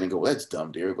look at that and go, "Well, that's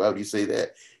dumb, Derek. Why would you say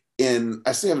that?" And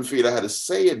I still haven't figured out how to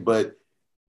say it, but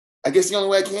I guess the only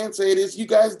way I can say it is you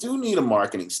guys do need a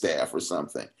marketing staff or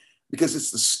something, because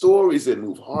it's the stories that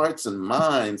move hearts and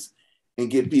minds and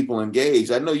get people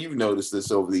engaged. I know you've noticed this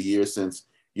over the years since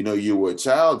you were a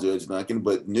child, Judge Duncan,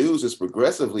 but news has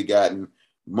progressively gotten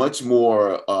much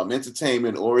more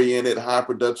entertainment oriented, high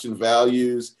production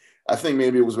values. I think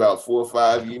maybe it was about 4 or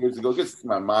 5 years ago. Just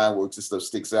my mind works and stuff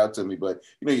sticks out to me. But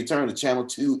you turn to Channel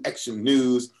 2 Action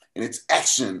News, and it's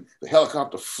action, the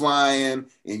helicopter flying,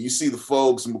 and you see the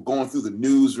folks going through the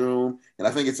newsroom. And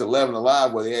I think it's 11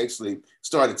 Alive where they actually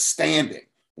started standing.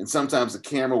 And sometimes the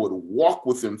camera would walk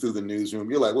with them through the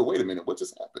newsroom. You're like, well, wait a minute, what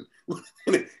just happened?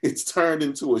 It's turned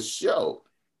into a show.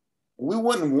 We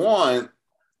wouldn't want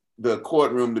the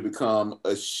courtroom to become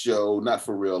a show, not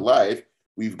for real life.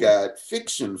 We've got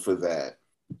fiction for that.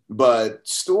 But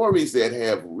stories that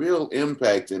have real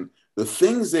impact and the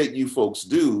things that you folks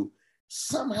do,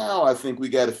 somehow I think we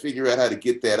got to figure out how to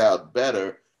get that out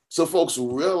better so folks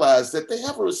realize that they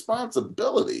have a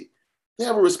responsibility. They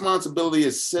have a responsibility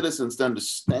as citizens to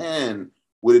understand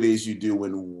what it is you do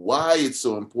and why it's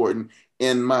so important.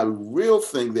 And my real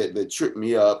thing that tripped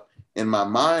me up in my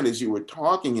mind as you were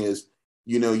talking is,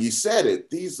 you said it,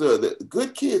 these are the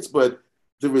good kids, but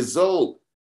the result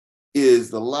is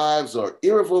the lives are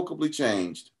irrevocably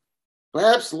changed,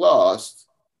 perhaps lost,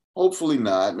 hopefully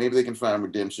not. Maybe they can find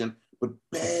redemption, but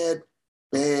bad,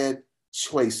 bad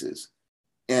choices.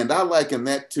 And I liken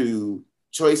that to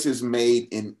choices made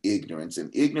in ignorance.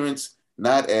 And ignorance,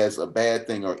 not as a bad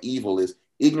thing or evil, is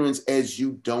ignorance as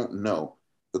you don't know.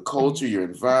 The culture, your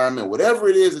environment, whatever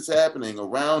it is that's happening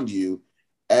around you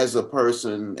as a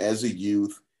person, as a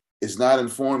youth, is not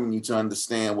informing you to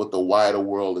understand what the wider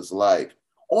world is like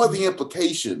or the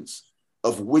implications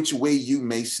of which way you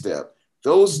may step.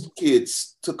 Those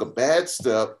kids took a bad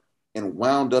step and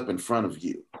wound up in front of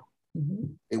you.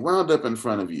 They wound up in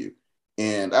front of you.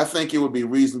 And I think it would be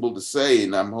reasonable to say,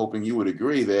 and I'm hoping you would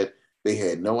agree, that they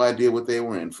had no idea what they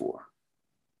were in for.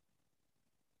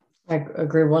 I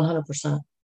agree 100%.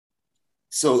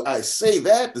 So I say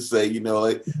that to say,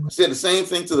 like I said the same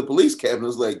thing to the police captain. It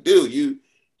was like, dude,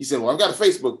 he said, well, I've got a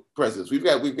Facebook presence.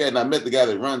 And I met the guy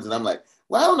that runs, and I'm like,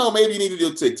 well, I don't know, maybe you need to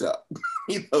do TikTok.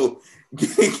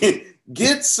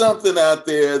 Get something out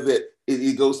there that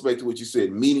it goes back to what you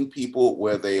said, meeting people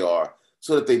where they are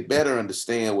so that they better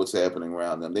understand what's happening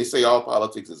around them. They say all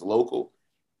politics is local,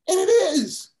 and it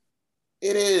is.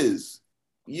 It is.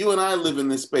 You and I live in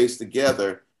this space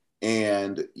together,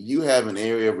 and you have an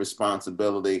area of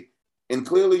responsibility, and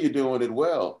clearly you're doing it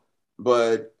well.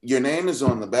 But your name is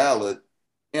on the ballot,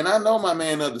 And I know my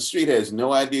man up the street has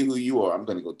no idea who you are. I'm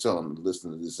going to go tell him to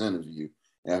listen to this interview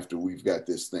after we've got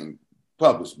this thing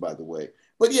published, by the way.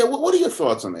 But yeah, what are your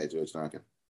thoughts on that, Judge Duncan?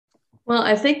 Well,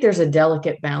 I think there's a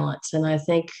delicate balance, and I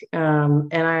think,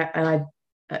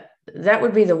 that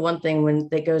would be the one thing when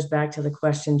that goes back to the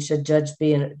question: should judges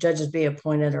be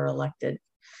appointed or elected?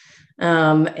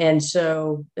 And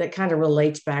so that kind of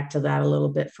relates back to that a little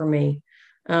bit for me.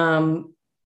 Um,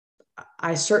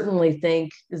 I certainly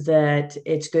think that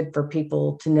it's good for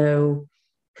people to know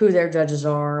who their judges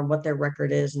are and what their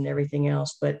record is and everything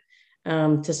else. But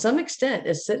to some extent,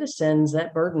 as citizens,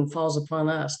 that burden falls upon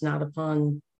us, not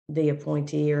upon the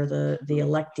appointee or the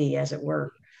electee, as it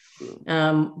were.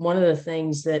 One of the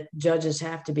things that judges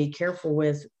have to be careful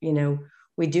with,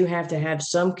 we do have to have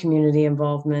some community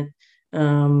involvement.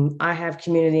 I have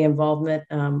community involvement.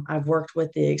 I've worked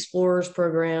with the Explorers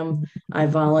program. I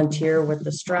volunteer with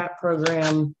the STRAP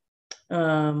program.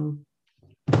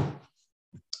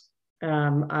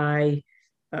 I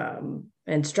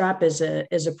and STRAP is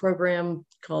a program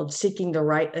called Seeking the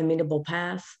Right Amenable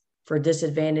Path for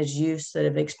disadvantaged youths that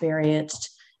have experienced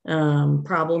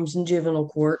problems in juvenile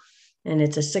court, and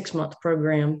it's a 6-month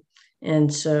program.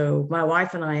 And so my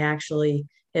wife and I actually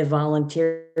have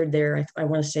volunteered there. I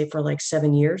want to say for like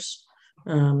 7 years.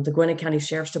 The Gwinnett County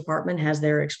Sheriff's Department has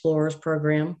their Explorers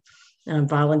program.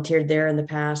 Volunteered there in the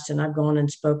past, and I've gone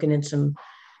and spoken in some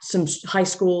high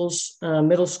schools,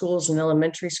 middle schools, and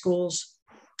elementary schools.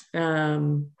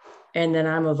 And then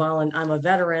I'm a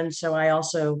veteran, so I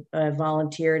also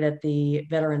volunteered at the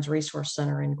Veterans Resource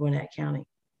Center in Gwinnett County.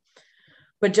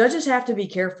 But judges have to be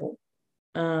careful.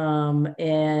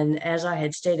 And as I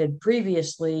had stated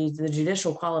previously, the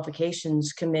Judicial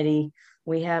Qualifications Committee,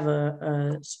 we have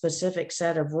a specific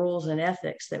set of rules and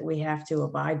ethics that we have to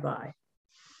abide by.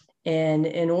 And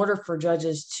in order for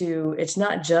judges to, it's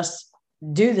not just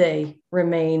do they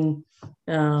remain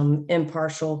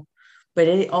impartial, but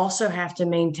it also have to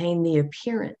maintain the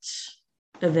appearance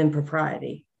of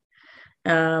impropriety.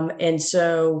 And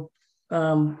so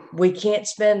we can't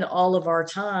spend all of our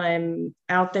time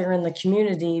out there in the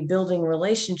community building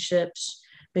relationships,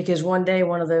 because one day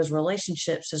one of those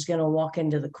relationships is going to walk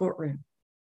into the courtroom.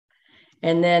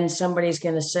 And then somebody's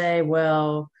going to say,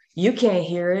 well, you can't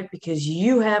hear it because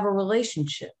you have a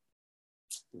relationship.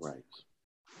 Right.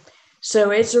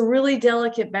 So it's a really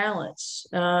delicate balance.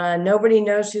 Nobody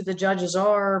knows who the judges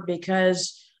are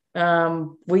because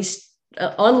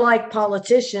unlike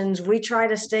politicians, we try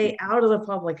to stay out of the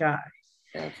public eye.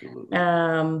 Absolutely.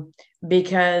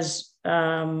 Because,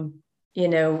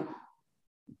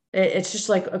 it's just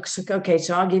like, okay,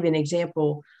 so I'll give you an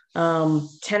example.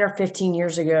 10 or 15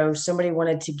 years ago, somebody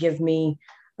wanted to give me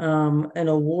an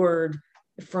award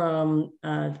from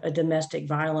a domestic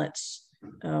violence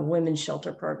women's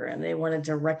shelter program. They wanted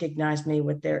to recognize me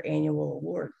with their annual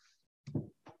award.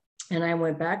 And I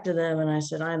went back to them and I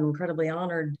said, I'm incredibly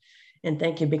honored and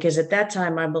thank you. Because at that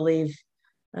time, I believe,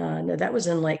 no, that was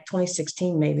in like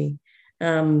 2016, maybe.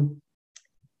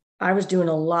 I was doing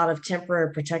a lot of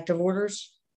temporary protective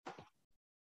orders,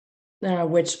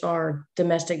 which are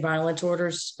domestic violence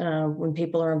orders. When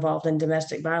people are involved in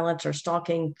domestic violence or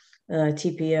stalking,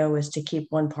 TPO is to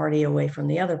keep one party away from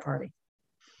the other party.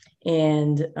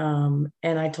 And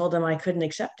I told them I couldn't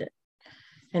accept it.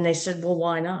 And they said, well,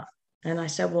 why not? And I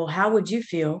said, well, how would you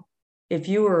feel if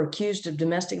you were accused of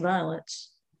domestic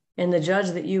violence and the judge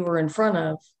that you were in front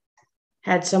of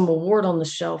had some award on the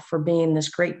shelf for being this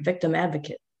great victim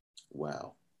advocate?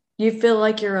 Wow. You feel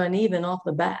like you're uneven off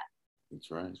the bat.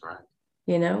 That's right. That's right.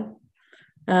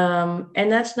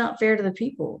 And that's not fair to the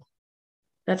people.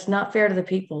 That's not fair to the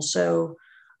people. So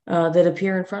that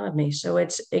appear in front of me. So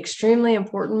it's extremely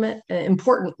important.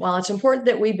 While it's important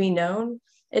that we be known,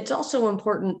 it's also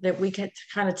important that we can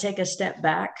kind of take a step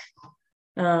back.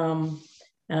 We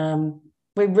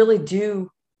really do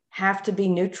have to be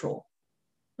neutral,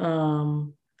 or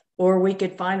we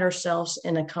could find ourselves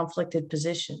in a conflicted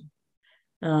position,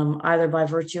 either by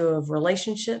virtue of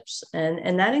relationships,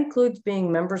 and that includes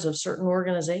being members of certain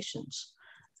organizations.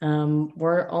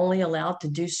 We're only allowed to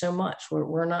do so much.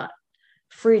 We're not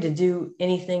free to do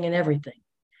anything and everything.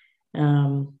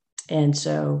 And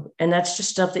that's just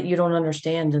stuff that you don't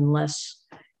understand unless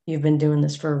you've been doing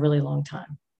this for a really long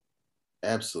time.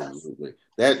 Absolutely.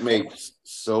 That makes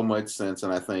so much sense.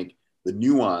 And I think the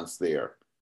nuance there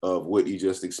of what you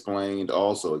just explained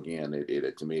also, again,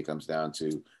 it to me, it comes down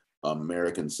to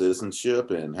American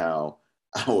citizenship and how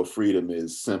our freedom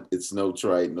is it's no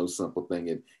trite, no simple thing.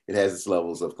 It has its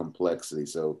levels of complexity.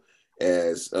 So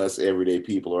as us everyday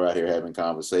people are out here having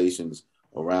conversations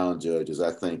around judges,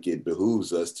 I think it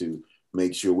behooves us to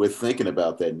make sure we're thinking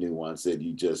about that nuance that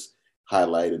you just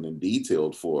highlighted and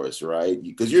detailed for us, right?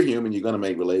 Because you're human, you're going to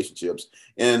make relationships,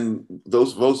 and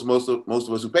most of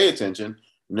us who pay attention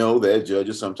know that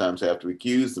judges sometimes have to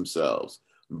recuse themselves,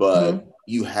 but Mm-hmm.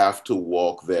 you have to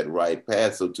walk that right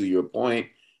path. So to your point,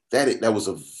 that was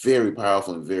a very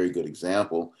powerful and very good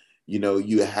example.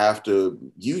 You have to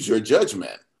use your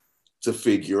judgment to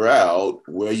figure out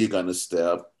where you're going to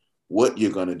step, what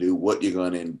you're going to do, what you're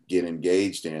going to get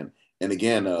engaged in. And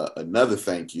again, another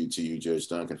thank you to you, Judge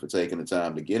Duncan, for taking the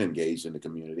time to get engaged in the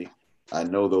community. I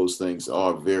know those things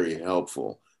are very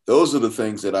helpful. Those are the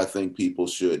things that I think people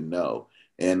should know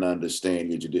and understand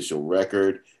your judicial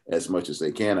record as much as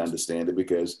they can understand it,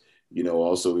 because,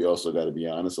 also, we also got to be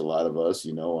honest, a lot of us,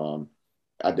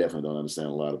 I definitely don't understand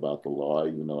a lot about the law.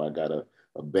 I got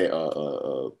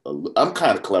I'm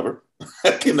kind of clever.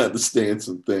 I can understand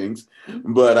some things,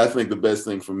 but I think the best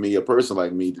thing for me, a person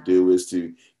like me, to do is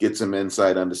to get some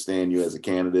insight, understand you as a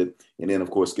candidate, and then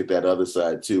of course get that other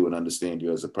side too and understand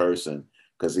you as a person.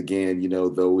 Because again,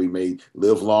 though we may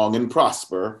live long and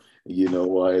prosper,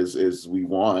 as we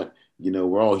want,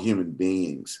 we're all human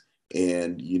beings,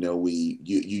 and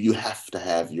you have to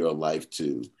have your life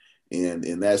too, and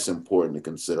that's important to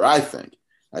consider. I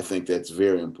think that's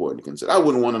very important to consider. I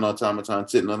wouldn't want an automaton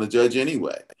sitting on the judge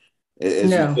anyway.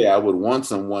 As you No. say, I would want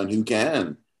someone who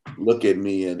can look at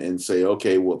me and say,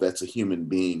 okay, well, that's a human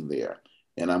being there.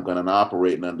 And I'm going to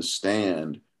operate and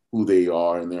understand who they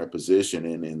are and their position.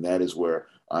 And that is where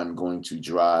I'm going to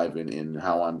drive and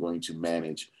how I'm going to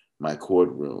manage my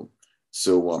courtroom.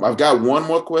 So I've got one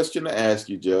more question to ask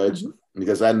you, Judge, Mhm.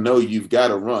 because I know you've got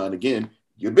to run. Again,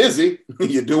 you're busy,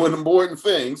 you're doing important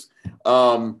things.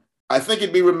 I think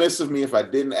it'd be remiss of me if I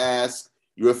didn't ask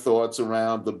your thoughts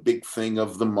around the big thing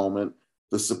of the moment,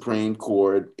 the Supreme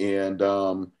Court, and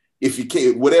if you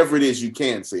can, whatever it is you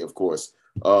can say, of course,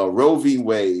 Roe v.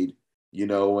 Wade,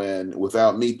 and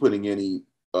without me putting any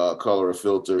color or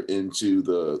filter into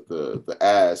the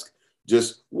ask,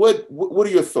 just what are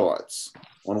your thoughts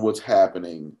on what's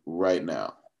happening right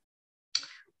now?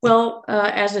 Well,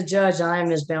 as a judge, I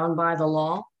am as bound by the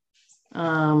law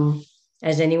um,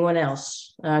 as anyone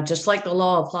else. Just like the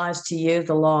law applies to you,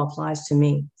 the law applies to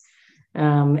me.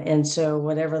 And so,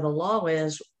 whatever the law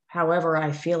is, however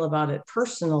I feel about it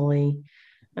personally,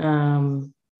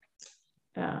 um,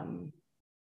 um,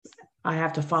 I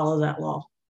have to follow that law.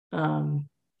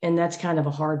 And that's kind of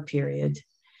a hard period.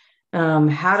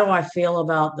 How do I feel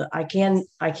about I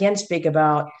can speak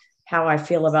about how I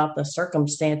feel about the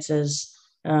circumstances.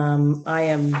 I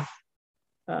am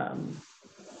um,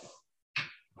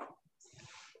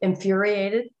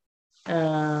 infuriated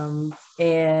and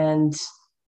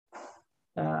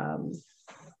um,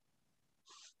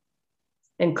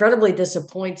 incredibly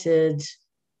disappointed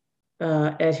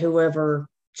at whoever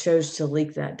chose to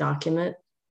leak that document.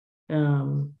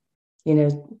 Um, you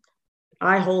know,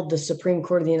 I hold the Supreme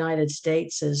Court of the United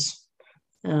States as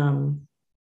um,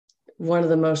 one of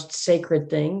the most sacred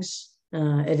things.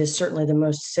 It is certainly the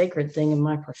most sacred thing in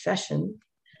my profession.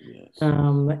 Yes.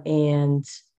 And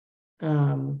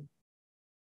um,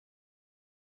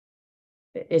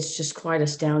 it's just quite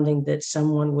astounding that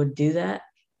someone would do that.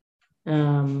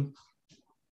 Um,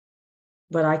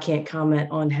 but I can't comment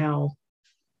on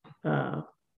uh,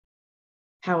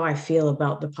 how I feel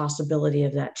about the possibility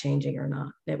of that changing or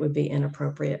not. It would be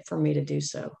inappropriate for me to do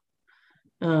so.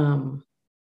 Um,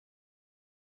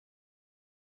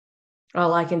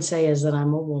 all I can say is that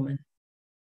I'm a woman.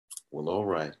 Well, all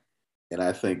right. And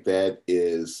I think that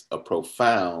is a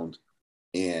profound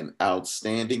and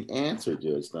outstanding answer,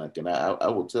 Judge Duncan. I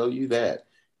will tell you that.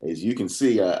 As you can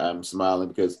see, I'm smiling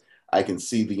because I can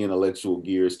see the intellectual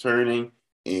gears turning,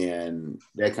 and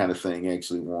that kind of thing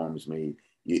actually warms me.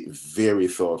 Very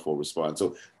thoughtful response.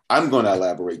 So I'm going to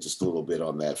elaborate just a little bit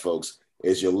on that, folks.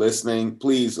 As you're listening,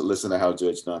 please listen to how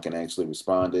Judge Duncan actually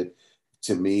responded.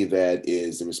 To me, that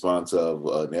is the response of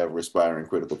an ever aspiring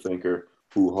critical thinker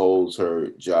who holds her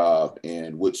job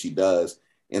and what she does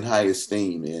in high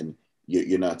esteem. And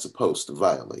you're not supposed to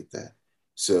violate that.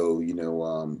 So,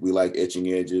 we like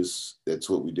etching edges. That's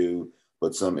what we do.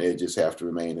 But some edges have to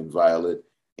remain inviolate.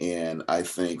 And I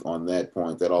think on that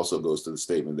point, that also goes to the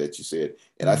statement that you said.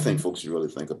 And I think folks should really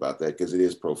think about that because it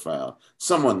is profound.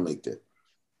 Someone leaked it.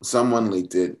 Someone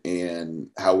leaked it. And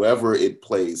however it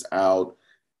plays out,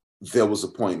 there was a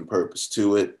point and purpose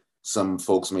to it. Some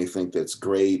folks may think that's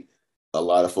great. A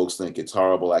lot of folks think it's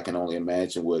horrible. I can only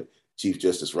imagine what Chief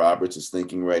Justice Roberts is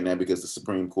thinking right now, because the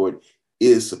Supreme Court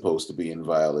is supposed to be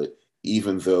inviolate,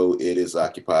 even though it is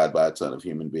occupied by a ton of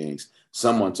human beings.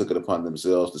 Someone took it upon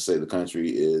themselves to say the country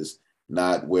is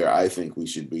not where I think we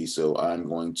should be. So I'm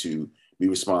going to be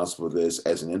responsible for this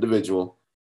as an individual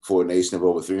for a nation of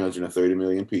over 330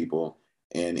 million people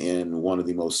and in one of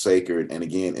the most sacred and,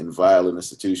 again, inviolate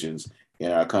institutions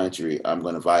in our country, I'm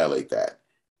going to violate that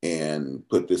and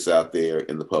put this out there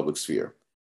in the public sphere.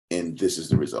 And this is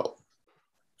the result.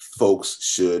 Folks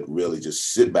should really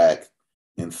just sit back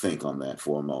and think on that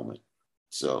for a moment.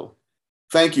 So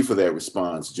thank you for that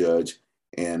response, Judge.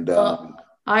 And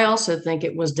I also think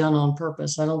it was done on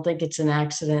purpose. I don't think it's an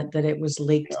accident that it was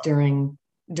leaked during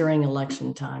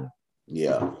election time.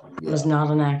 Yeah. It was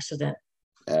not an accident.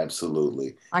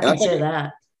 Absolutely. I can say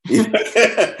that.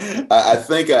 I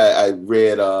think I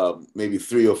read maybe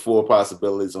 3 or 4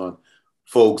 possibilities on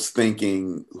folks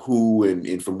thinking who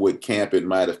and from what camp it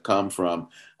might have come from.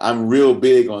 I'm real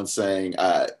big on saying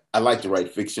I like to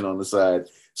write fiction on the side,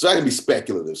 so I can be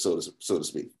speculative, so to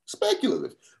speak.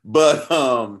 Speculative. But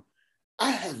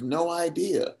I have no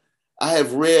idea. I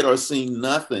have read or seen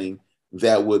nothing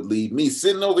that would lead me,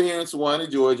 sitting over here in Sewanee,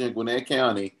 Georgia, in Gwinnett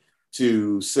County,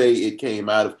 to say it came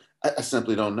out of, I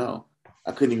simply don't know.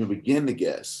 I couldn't even begin to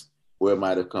guess where it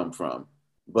might have come from.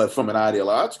 But from an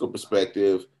ideological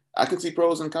perspective, I can see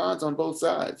pros and cons on both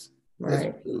sides.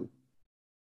 Right.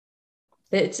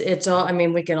 It's all, I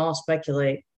mean, we can all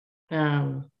speculate. But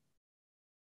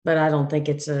I don't think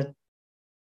it's,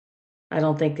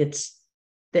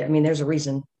 I mean, there's a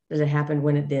reason that it happened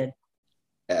when it did.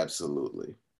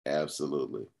 Absolutely.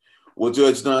 Absolutely. Well,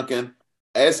 Judge Duncan,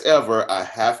 as ever, I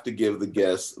have to give the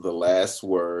guests the last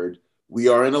word. We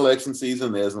are in election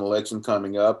season. There's an election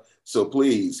coming up. So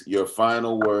please, your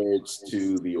final words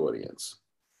to the audience.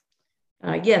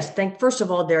 Yes. First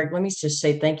of all, Derek, let me just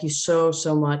say thank you so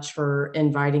much for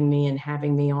inviting me and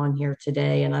having me on here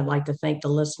today. And I'd like to thank the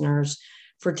listeners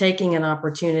for taking an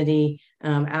opportunity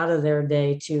out of their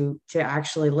day to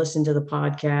actually listen to the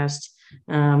podcast.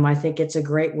 I think it's a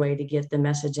great way to get the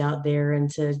message out there and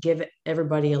to give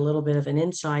everybody a little bit of an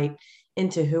insight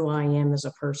into who I am as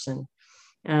a person.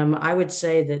 I would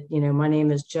say that, my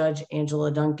name is Judge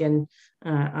Angela Duncan.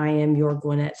 I am your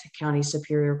Gwinnett County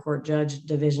Superior Court Judge,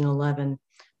 Division 11,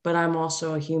 but I'm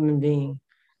also a human being.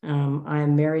 I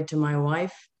am married to my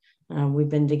wife. We've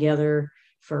been together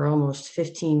for almost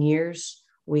 15 years.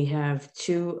 We have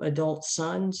 2 adult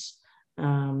sons,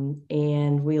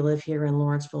 and we live here in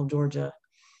Lawrenceville, Georgia.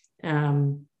 I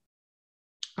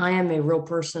am a real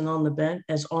person on the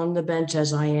bench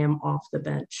as I am off the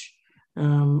bench.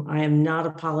 I am not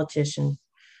a politician.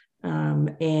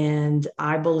 And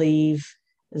I believe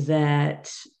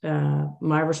that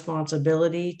my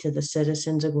responsibility to the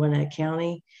citizens of Gwinnett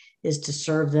County is to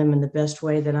serve them in the best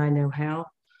way that I know how.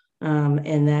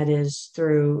 And that is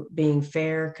through being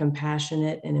fair,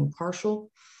 compassionate, and impartial,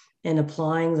 and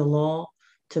applying the law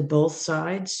to both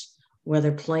sides,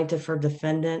 whether plaintiff or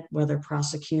defendant, whether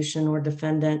prosecution or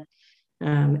defendant,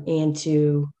 and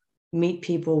to meet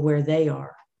people where they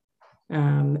are.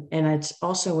 And it's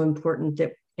also important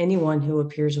that anyone who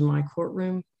appears in my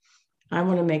courtroom, I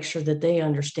want to make sure that they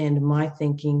understand my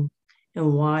thinking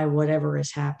and why whatever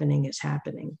is happening,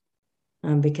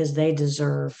 because they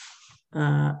deserve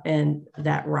and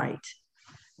that right.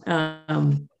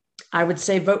 I would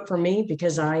say vote for me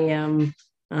because I am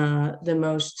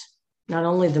not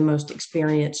only the most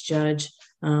experienced judge,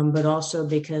 but also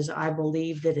because I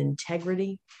believe that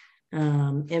integrity,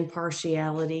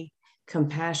 impartiality,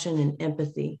 compassion, and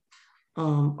empathy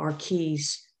are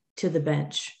keys to the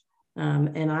bench.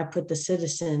 And I put the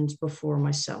citizens before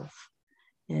myself.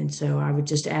 And so I would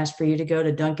just ask for you to go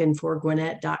to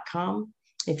duncanforgwinnett.com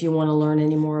if you want to learn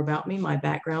any more about me, my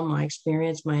background, my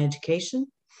experience, my education,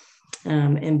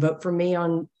 and vote for me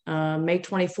on May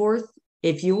 24th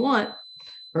if you want.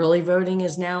 Early voting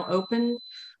is now open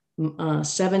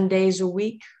 7 days a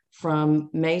week from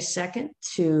May 2nd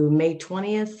to May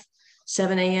 20th,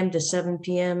 7 a.m. to 7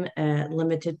 p.m. at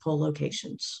limited poll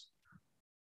locations.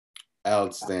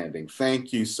 Outstanding.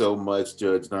 Thank you so much,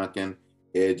 Judge Duncan.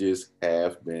 Edges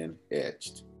have been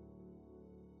etched.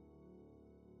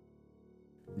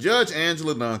 Judge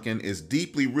Angela Duncan is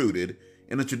deeply rooted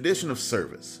in a tradition of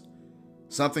service,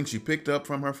 something she picked up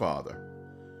from her father.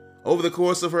 Over the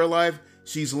course of her life,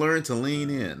 she's learned to lean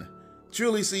in,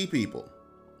 truly see people,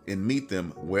 and meet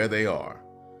them where they are.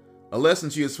 A lesson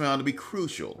she has found to be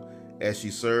crucial as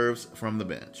she serves from the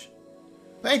bench.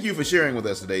 Thank you for sharing with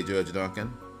us today, Judge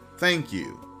Duncan. Thank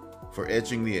you for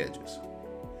etching the edges.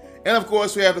 And of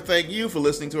course, we have to thank you for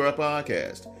listening to our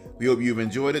podcast. We hope you've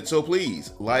enjoyed it, so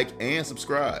please like and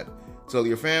subscribe. Tell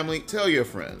your family, tell your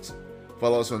friends.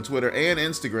 Follow us on Twitter and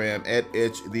Instagram at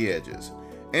Etch the Edges.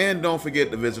 And don't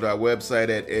forget to visit our website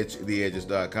at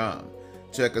etchtheedges.com.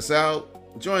 Check us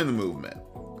out, join the movement,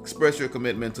 express your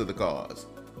commitment to the cause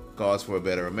for a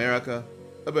better America,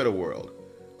 a better world.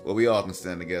 where we all can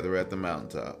stand together at the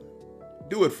mountaintop.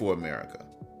 Do it for America.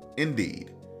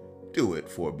 Indeed, do it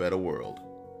for a better world.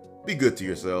 Be good to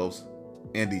yourselves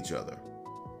and each other.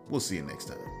 We'll see you next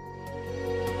time.